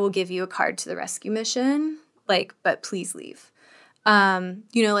 I will give you a card to the rescue mission. Like, but please leave.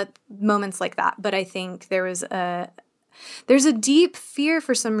 Like moments like that. But I think there's a deep fear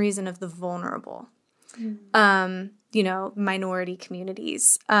for some reason of the vulnerable, minority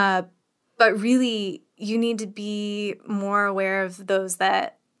communities. But really, you need to be more aware of those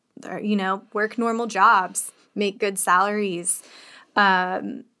that are, work normal jobs, make good salaries.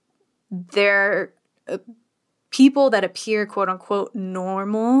 They're people that appear, quote unquote,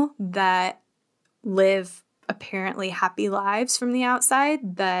 normal, that live apparently happy lives from the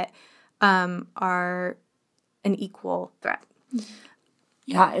outside, that are an equal threat.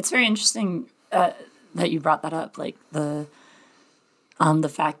 Yeah, it's very interesting that you brought that up, like the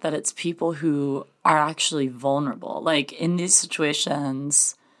fact that it's people who are actually vulnerable. Like, in these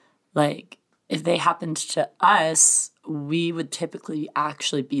situations, like, if they happened to us, we would typically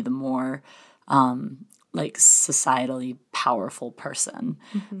actually be the more like societally powerful person.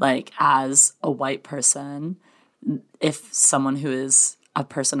 Like, as a white person, if someone who is a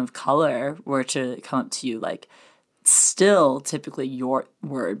person of color were to come up to you, like, still typically your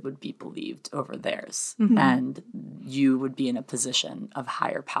word would be believed over theirs, and you would be in a position of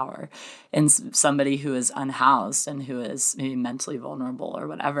higher power. And somebody who is unhoused and who is maybe mentally vulnerable or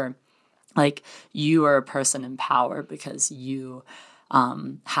whatever, like, you are a person in power because you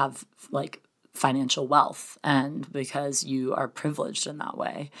have like financial wealth and because you are privileged in that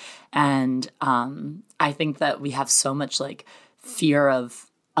way. And I think that we have so much like fear of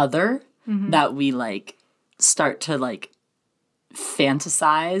other that we like start to like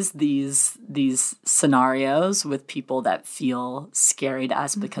fantasize these scenarios with people that feel scary to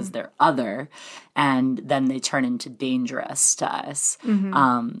us because they're other, and then they turn into dangerous to us,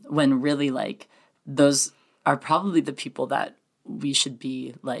 when really, like, those are probably the people that we should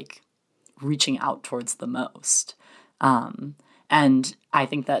be like reaching out towards the most. And I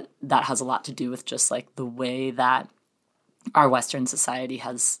think that has a lot to do with just like the way that our Western society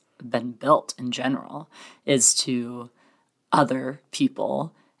has been built in general, is to other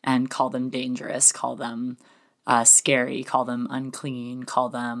people and call them dangerous, call them scary, call them unclean, call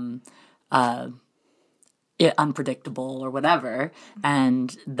them unpredictable or whatever.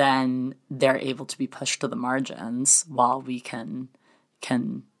 And then they're able to be pushed to the margins while we can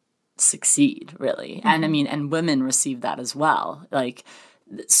succeed, really. And I mean, and women receive that as well. Like,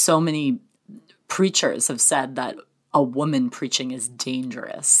 so many preachers have said that a woman preaching is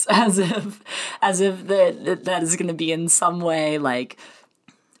dangerous, as if that is going to be in some way like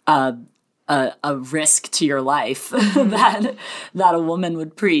a risk to your life that a woman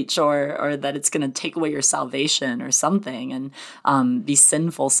would preach, or that it's going to take away your salvation or something, and be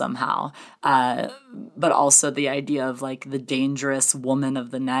sinful somehow. But also the idea of like the dangerous woman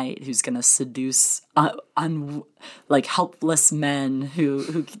of the night who's going to seduce like helpless men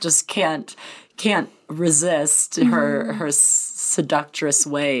who just can't resist her seductress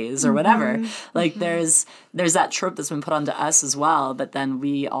ways or whatever. Like, there's that trope that's been put onto us as well, but then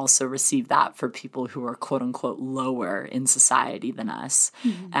we also receive that for people who are quote unquote lower in society than us.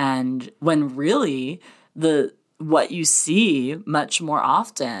 And when really what you see much more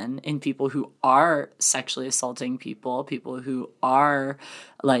often in people who are sexually assaulting people who are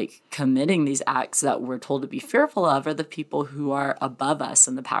like committing these acts that we're told to be fearful of, are the people who are above us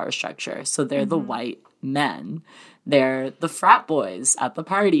in the power structure. So they're the white men. They're the frat boys at the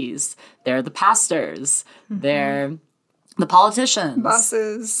parties. They're the pastors. They're the politicians.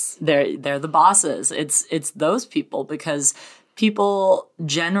 Bosses. They're the bosses. It's those people, because people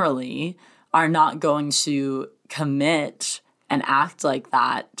generally are not going to commit and act like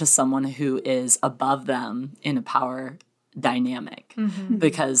that to someone who is above them in a power dynamic,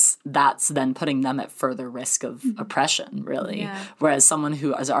 because that's then putting them at further risk of oppression, really. Whereas someone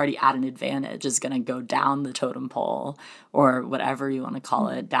who is already at an advantage is going to go down the totem pole, or whatever you want to call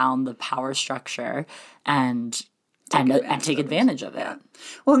it, down the power structure, and take advantage of it. Yeah.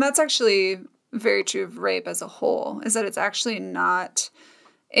 Well, and that's actually very true of rape as a whole, is that it's actually not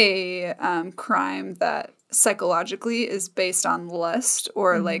a crime that psychologically is based on lust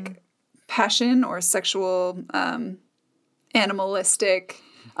or like passion or sexual animalistic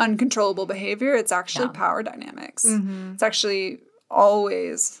uncontrollable behavior. It's actually power dynamics. It's actually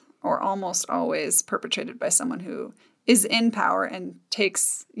always or almost always perpetrated by someone who is in power and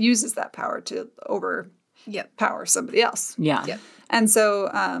uses that power to overpower somebody else. Yeah. And so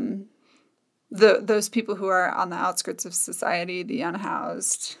those people who are on the outskirts of society, the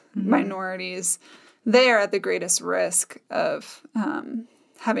unhoused, minorities, they are at the greatest risk of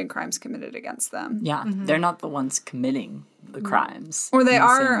having crimes committed against them. Yeah, they're not the ones committing the crimes. Or they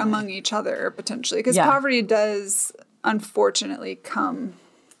are among each other, potentially. Because Yeah. poverty does, unfortunately, come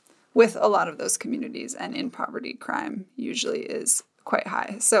with a lot of those communities. And in poverty, crime usually is quite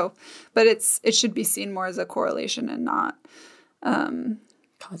high. So, but it should be seen more as a correlation and not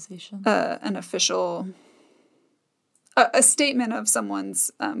Causation. an official, a statement of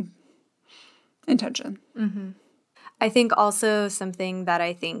someone's intention. I think also something that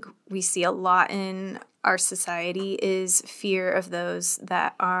I think we see a lot in our society is fear of those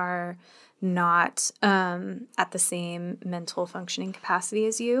that are not at the same mental functioning capacity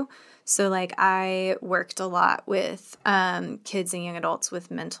as you. So, like, I worked a lot with kids and young adults with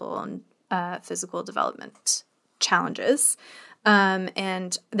mental and physical development challenges.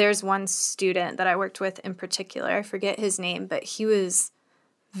 And there's one student that I worked with in particular. I forget his name, but he was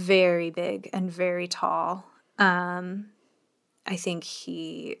very big and very tall. I think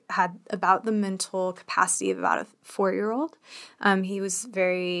he had about the mental capacity of about a 4-year-old. He was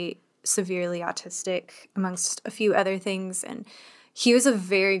very severely autistic, amongst a few other things, and he was a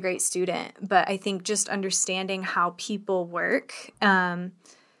very great student. But I think just understanding how people work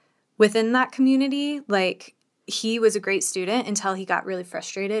within that community, like, he was a great student until he got really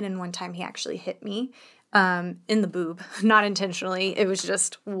frustrated, and one time he actually hit me in the boob, not intentionally. It was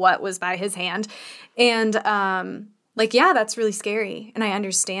just what was by his hand. And yeah, that's really scary. And I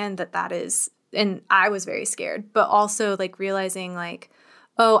understand that is, and I was very scared, but also like realizing like,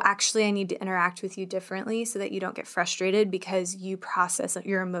 oh, actually I need to interact with you differently so that you don't get frustrated because you process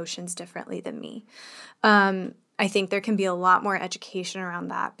your emotions differently than me. I think there can be a lot more education around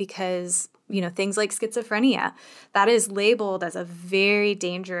that because, things like schizophrenia, that is labeled as a very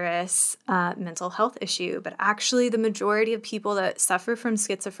dangerous mental health issue. But actually, the majority of people that suffer from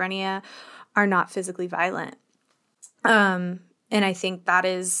schizophrenia are not physically violent. And I think that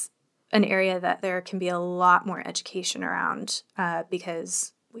is an area that there can be a lot more education around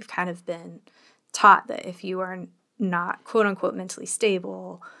because we've kind of been taught that if you are not, quote unquote, mentally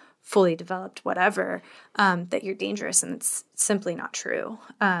stable, fully developed, whatever, that you're dangerous, and it's simply not true.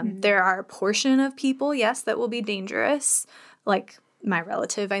 There are a portion of people, yes, that will be dangerous, like my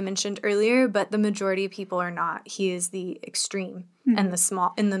relative I mentioned earlier, but the majority of people are not. He is the extreme and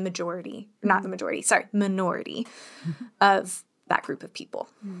the majority, not the majority, sorry, minority of that group of people.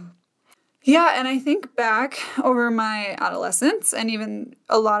 Yeah, and I think back over my adolescence and even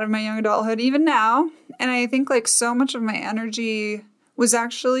a lot of my young adulthood, even now, and I think like so much of my energy was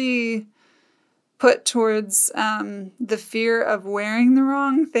actually put towards the fear of wearing the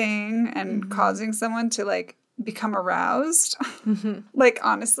wrong thing and causing someone to like become aroused. Like,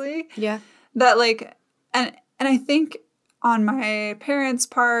 honestly. Yeah. That like, and I think on my parents'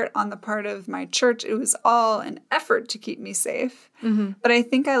 part, on the part of my church, it was all an effort to keep me safe. But I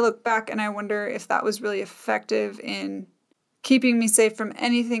think I look back and I wonder if that was really effective in keeping me safe from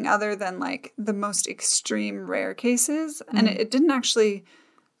anything other than like the most extreme rare cases. And it didn't actually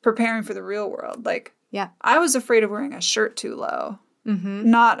prepare me for the real world. Like, yeah, I was afraid of wearing a shirt too low,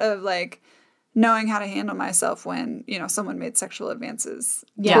 not of like knowing how to handle myself when, someone made sexual advances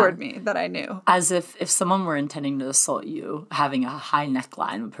toward me that I knew. As if someone were intending to assault you, having a high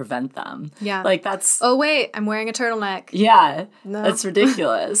neckline would prevent them. Yeah. Like that's... Oh, wait, I'm wearing a turtleneck. Yeah. No. That's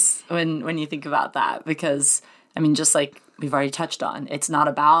ridiculous when you think about that. Because, I mean, just like we've already touched on, it's not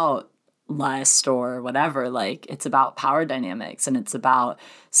about lust or whatever. Like, it's about power dynamics and it's about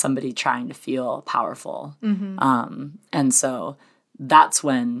somebody trying to feel powerful. And so that's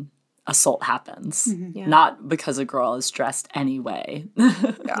when assault happens, not because a girl is dressed anyway.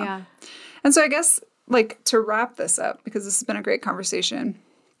 Yeah. And so I guess, like, to wrap this up, because this has been a great conversation,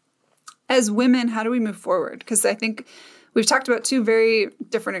 as women, how do we move forward? Because I think we've talked about two very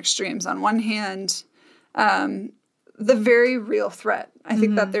different extremes. On one hand, the very real threat. I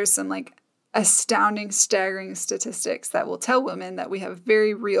think that there's some, like, astounding, staggering statistics that will tell women that we have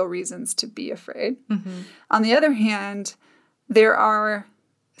very real reasons to be afraid. On the other hand, there are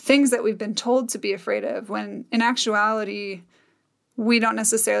things that we've been told to be afraid of when in actuality we don't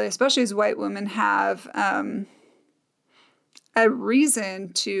necessarily, especially as white women, have a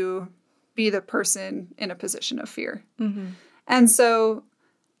reason to be the person in a position of fear. And so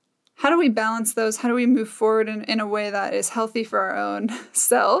how do we balance those? How do we move forward in a way that is healthy for our own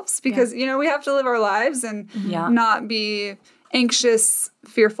selves? Because, we have to live our lives and not be anxious,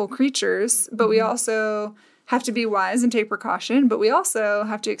 fearful creatures, but we also have to be wise and take precaution, but we also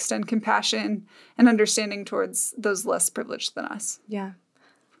have to extend compassion and understanding towards those less privileged than us. Yeah.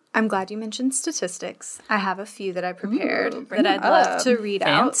 I'm glad you mentioned statistics. I have a few that I prepared bring that I'd them love up. to read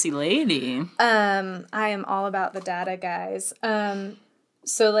out. Fancy lady. I am all about the data, guys.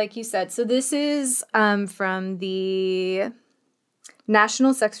 So like you said, so this is from the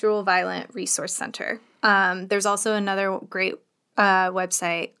National Sexual Violence Resource Center. There's also another great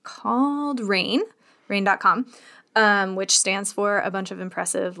website called RAINN.com, which stands for a bunch of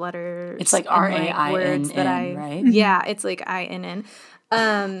impressive letters. It's like and, RAINN, words that right? Yeah, it's like INN.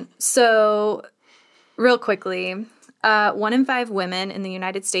 So real quickly, 1 in 5 women in the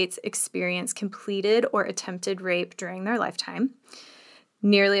United States experience completed or attempted rape during their lifetime.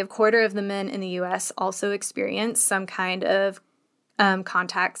 Nearly a quarter of the men in the U.S. also experience some kind of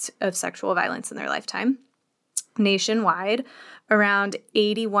contact of sexual violence in their lifetime. Nationwide, around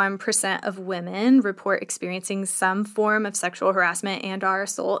 81% of women report experiencing some form of sexual harassment and/or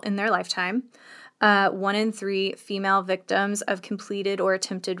assault in their lifetime. 1 in 3 female victims of completed or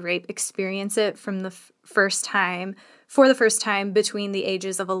attempted rape experience it from the first time between the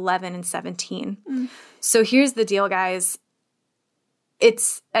ages of 11 and 17. So here's the deal, guys.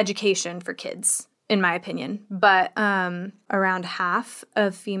 It's education for kids, in my opinion. But around half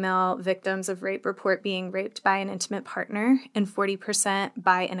of female victims of rape report being raped by an intimate partner and 40%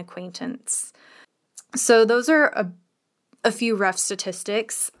 by an acquaintance. So those are a few rough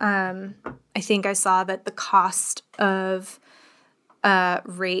statistics. I think I saw that the cost of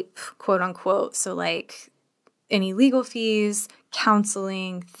rape, quote unquote, so like any legal fees,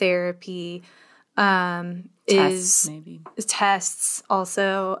 counseling, therapy, tests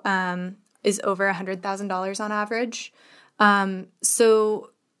also is over $100,000 on average. So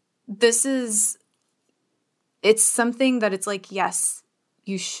it's something that it's like, yes,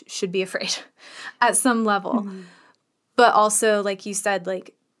 you should be afraid at some level. Mm-hmm. But also, like you said,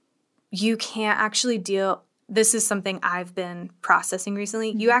 like you can't actually this is something I've been processing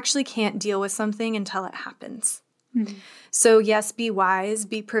recently. Mm-hmm. You actually can't deal with something until it happens. Mm-hmm. So yes, be wise,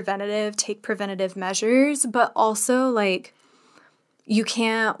 be preventative, take preventative measures, but also like you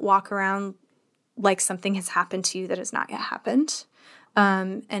can't walk around like something has happened to you that has not yet happened.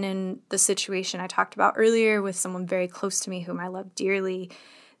 And in the situation I talked about earlier with someone very close to me whom I love dearly,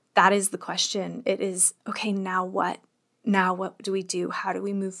 that is the question. It is, okay, now what? Now what do we do? How do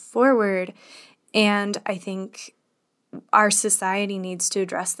we move forward? And I think our society needs to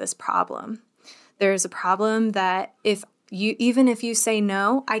address this problem. There is a problem that even if you say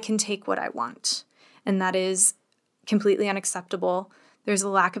no, I can take what I want. And that is completely unacceptable. There's a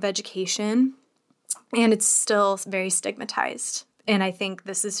lack of education, and it's still very stigmatized. And I think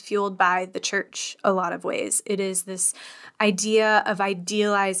this is fueled by the church a lot of ways. It is this idea of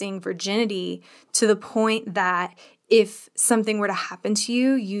idealizing virginity to the point that if something were to happen to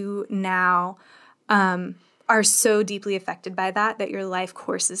you, you now are so deeply affected by that your life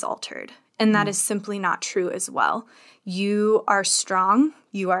course is altered. And that is simply not true as well. You are strong.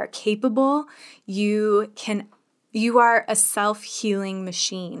 You are capable. You are a self-healing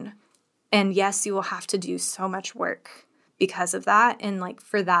machine. And yes, you will have to do so much work because of that. And like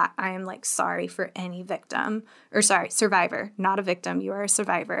for that, I am like sorry for any survivor, not a victim. You are a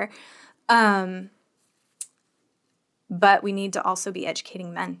survivor. But we need to also be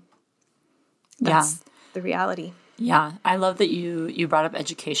educating men. That's the reality. Yeah, I love that you brought up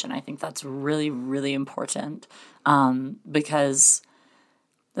education. I think that's really, really important because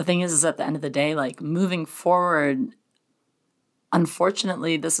the thing is at the end of the day, like moving forward,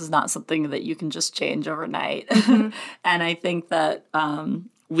 unfortunately, this is not something that you can just change overnight. Mm-hmm. And I think that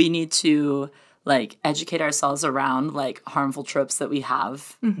we need to like educate ourselves around like harmful tropes that we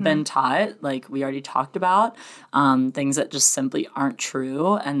have been taught, like we already talked about, things that just simply aren't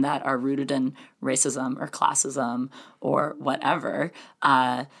true and that are rooted in racism or classism or whatever,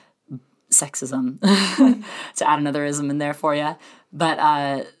 sexism, to add another ism in there for you.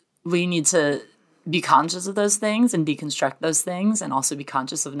 But we need to be conscious of those things and deconstruct those things, and also be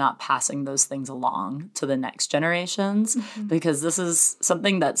conscious of not passing those things along to the next generations, because this is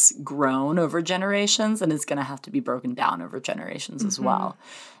something that's grown over generations and is going to have to be broken down over generations as well.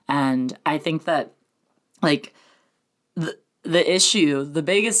 And I think that like the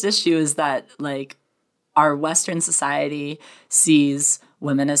biggest issue is that like our Western society sees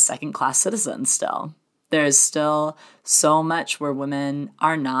women as second-class citizens still. There's still so much where women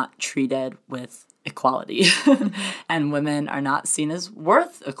are not treated with equality and women are not seen as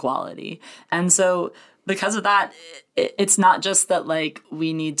worth equality. And so because of that, it's not just that like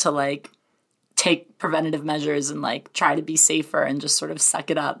we need to like take preventative measures and like try to be safer and just sort of suck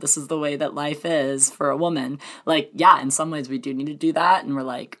it up. This is the way that life is for a woman. Like, yeah, in some ways we do need to do that. And we're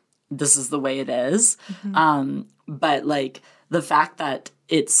like, this is the way it is. But like the fact that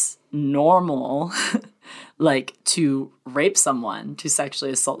it's normal like to rape someone, to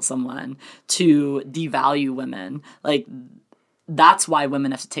sexually assault someone, to devalue women. Like that's why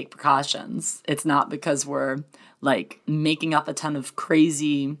women have to take precautions. It's not because we're like making up a ton of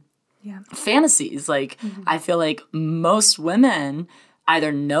crazy fantasies. Like I feel like most women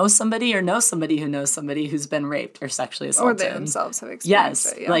either know somebody or know somebody who knows somebody who's been raped or sexually assaulted. Or they themselves have experienced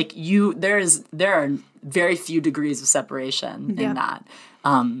yes, it. Yeah. like there are very few degrees of separation in that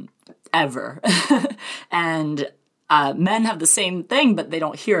ever, and men have the same thing, but they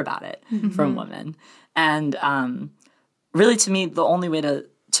don't hear about it from women. And really, to me, the only way to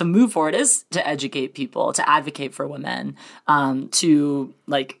move forward is to educate people, to advocate for women, to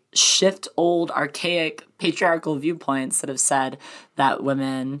like shift old, archaic, patriarchal viewpoints that have said that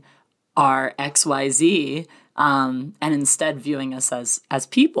women are XYZ, and instead viewing us as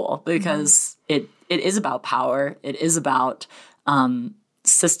people, because it is about power. It is about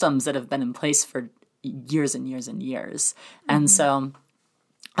systems that have been in place for years and years and years. And so,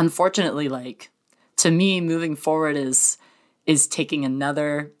 unfortunately, like, to me, moving forward is taking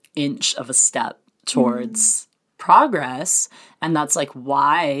another inch of a step towards progress. And that's like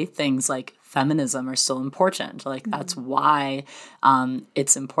why things like feminism are so important. Like that's why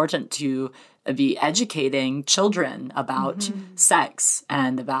it's important to be educating children about sex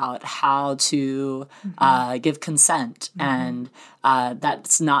and about how to give consent. And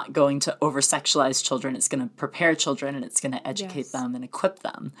that's not going to over-sexualize children. It's going to prepare children, and it's going to educate them and equip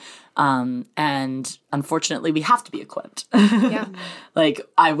them. And unfortunately, we have to be equipped. Like,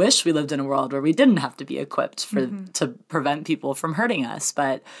 I wish we lived in a world where we didn't have to be equipped to prevent people from hurting us,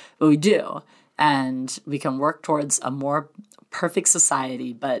 but we do. And we can work towards a more perfect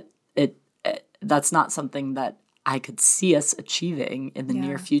society, but that's not something that I could see us achieving in the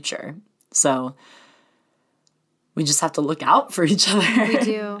near future. So we just have to look out for each other. We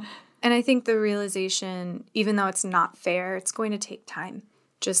do. And I think the realization, even though it's not fair, it's going to take time.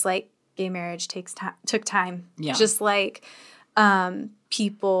 Just like gay marriage took time. Yeah. Just like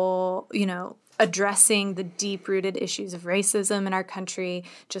people, addressing the deep-rooted issues of racism in our country,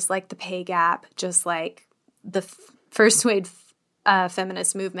 just like the pay gap, just like the first wave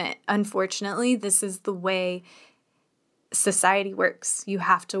feminist movement. Unfortunately, this is the way society works. You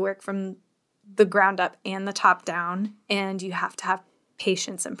have to work from the ground up and the top down, and you have to have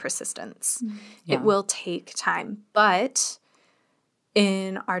patience and persistence. It will take time, but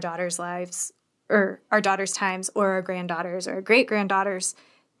in our daughters' lives, or our daughters' times, or our granddaughters or great-granddaughters,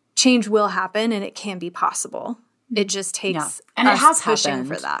 change will happen, and it can be possible. It just takes and it has pushing happened.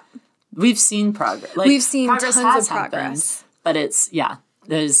 for that. We've seen progress. Like, We've seen progress tons has of progress. happened, but it's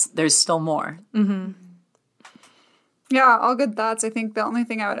there's still more. Yeah, all good thoughts. I think the only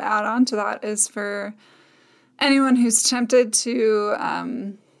thing I would add on to that is for anyone who's tempted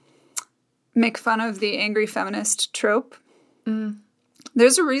to make fun of the angry feminist trope.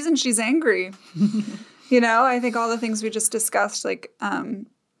 There's a reason she's angry. I think all the things we just discussed, like,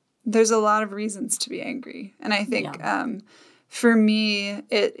 there's a lot of reasons to be angry. And I think for me,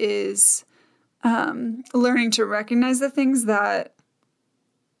 it is learning to recognize the things that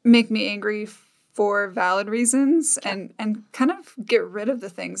make me angry for valid reasons and kind of get rid of the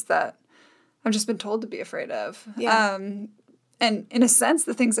things that I've just been told to be afraid of. And in a sense,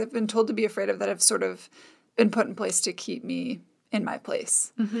 the things I've been told to be afraid of that have sort of been put in place to keep me in my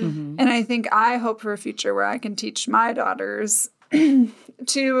place. And I think I hope for a future where I can teach my daughters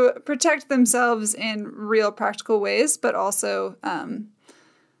to protect themselves in real practical ways, but also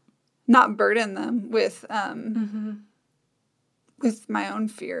not burden them with my own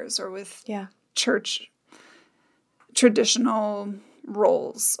fears or with church traditional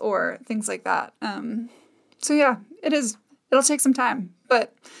roles or things like that. So yeah, it'll take some time,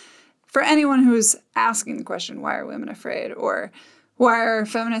 but for anyone who's asking the question, why are women afraid, or why are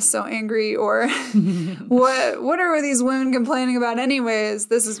feminists so angry, or what are these women complaining about anyways,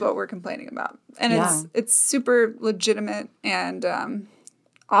 this is what we're complaining about. And it's super legitimate, and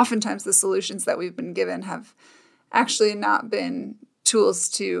oftentimes the solutions that we've been given have actually not been tools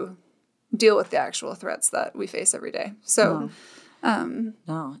to deal with the actual threats that we face every day. So no.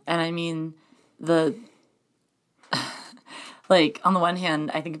 And I mean, like, on the one hand,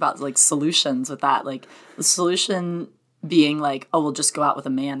 I think about, like, solutions with that. Like, the solution being, like, oh, we'll just go out with a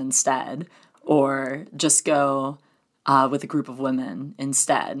man instead. Or just go with a group of women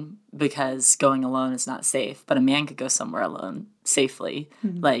instead, because going alone is not safe. But a man could go somewhere alone safely.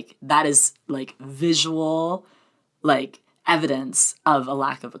 Like, that is, like, visual, like, evidence of a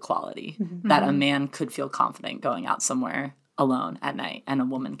lack of equality. That a man could feel confident going out somewhere alone at night, and a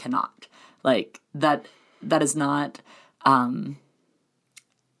woman cannot. Like, that is not...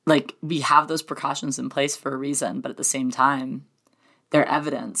 like we have those precautions in place for a reason, but at the same time, they're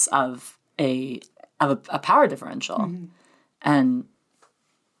evidence of a power differential. And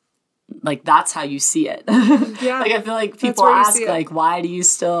like that's how you see it. Yeah. Like I feel like people ask like why are you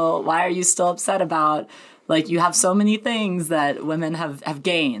still upset about, like, you have so many things that women have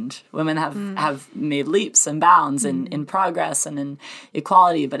gained. Women have made leaps and bounds in progress and in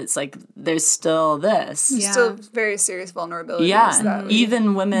equality, but it's like there's still this. There's still very serious vulnerabilities. Yeah,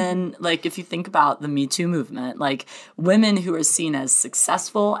 even women, like if you think about the Me Too movement, like women who are seen as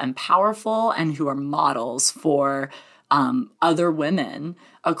successful and powerful and who are models for other women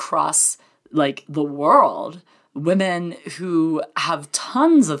across like the world, women who have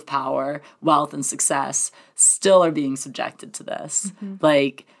tons of power, wealth, and success still are being subjected to this.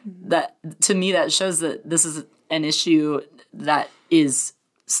 Like that, to me, that shows that this is an issue that is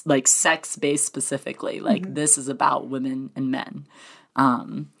like sex-based specifically. Like this is about women and men,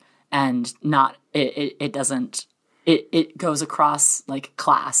 and not it doesn't. It goes across like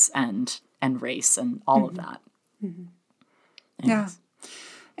class and race and all of that. Yeah.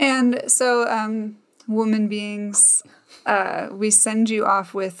 And so, woman beings, we send you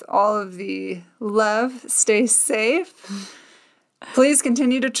off with all of the love. Stay safe. Please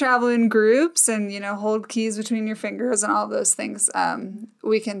continue to travel in groups and, hold keys between your fingers and all those things.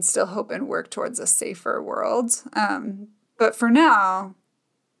 We can still hope and work towards a safer world. But for now,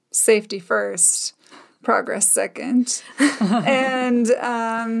 safety first, progress second. And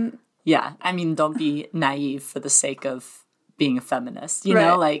yeah, I mean, don't be naive for the sake of being a feminist, you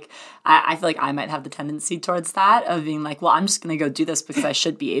know, like I feel like I might have the tendency towards that of being like, well, I'm just going to go do this because I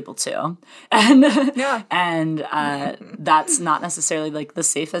should be able to. And, that's not necessarily like the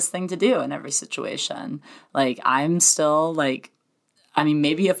safest thing to do in every situation. Like I'm still like, I mean,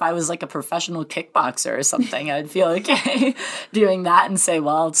 maybe if I was like a professional kickboxer or something, I'd feel okay doing that and say,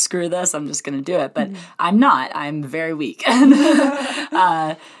 well, screw this, I'm just going to do it. But I'm not. I'm very weak.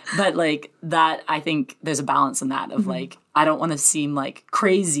 But like that, I think there's a balance in that of like, I don't want to seem like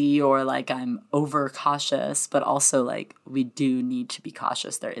crazy or like I'm over cautious, but also like we do need to be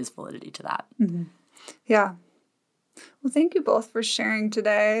cautious. There is validity to that. Yeah. Well, thank you both for sharing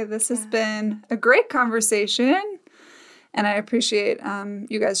today. This has been a great conversation. And I appreciate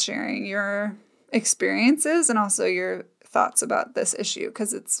you guys sharing your experiences and also your thoughts about this issue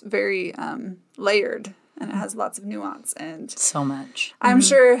because it's very layered and it has lots of nuance and so much. I'm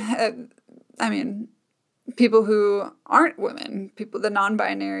sure, people who aren't women, people, the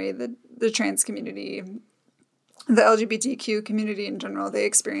non-binary, the trans community, the LGBTQ community in general, they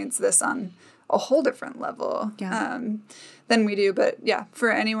experience this on a whole different level than we do. But yeah,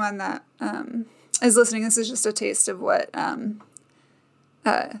 for anyone that is listening, this is just a taste of what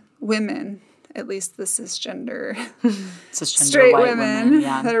women, at least the cisgender straight white women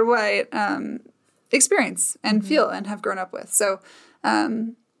that are white, experience and feel and have grown up with. So,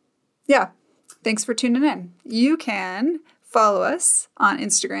 thanks for tuning in. You can follow us on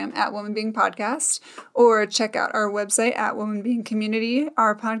Instagram at Woman Being Podcast or check out our website at Woman Being Community.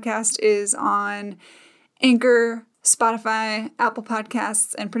 Our podcast is on Anchor, Spotify, Apple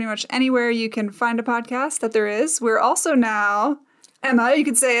Podcasts, and pretty much anywhere you can find a podcast that there is. We're also now, Emma, you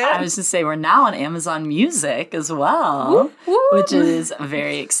could say it. I was to say we're now on Amazon Music as well, which is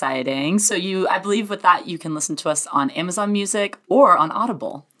very exciting. So I believe with that, you can listen to us on Amazon Music or on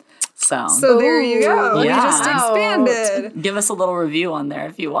Audible. So there you go. Yeah. We just expanded. Give us a little review on there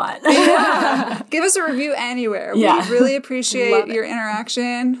if you want. Give us a review anywhere. We really appreciate your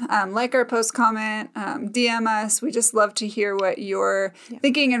interaction. Like our post, comment, DM us. We just love to hear what you're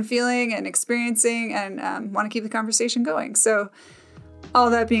thinking and feeling and experiencing and want to keep the conversation going. So all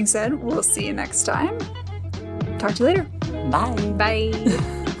that being said, we'll see you next time. Talk to you later. Bye.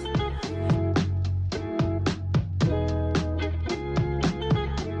 Bye.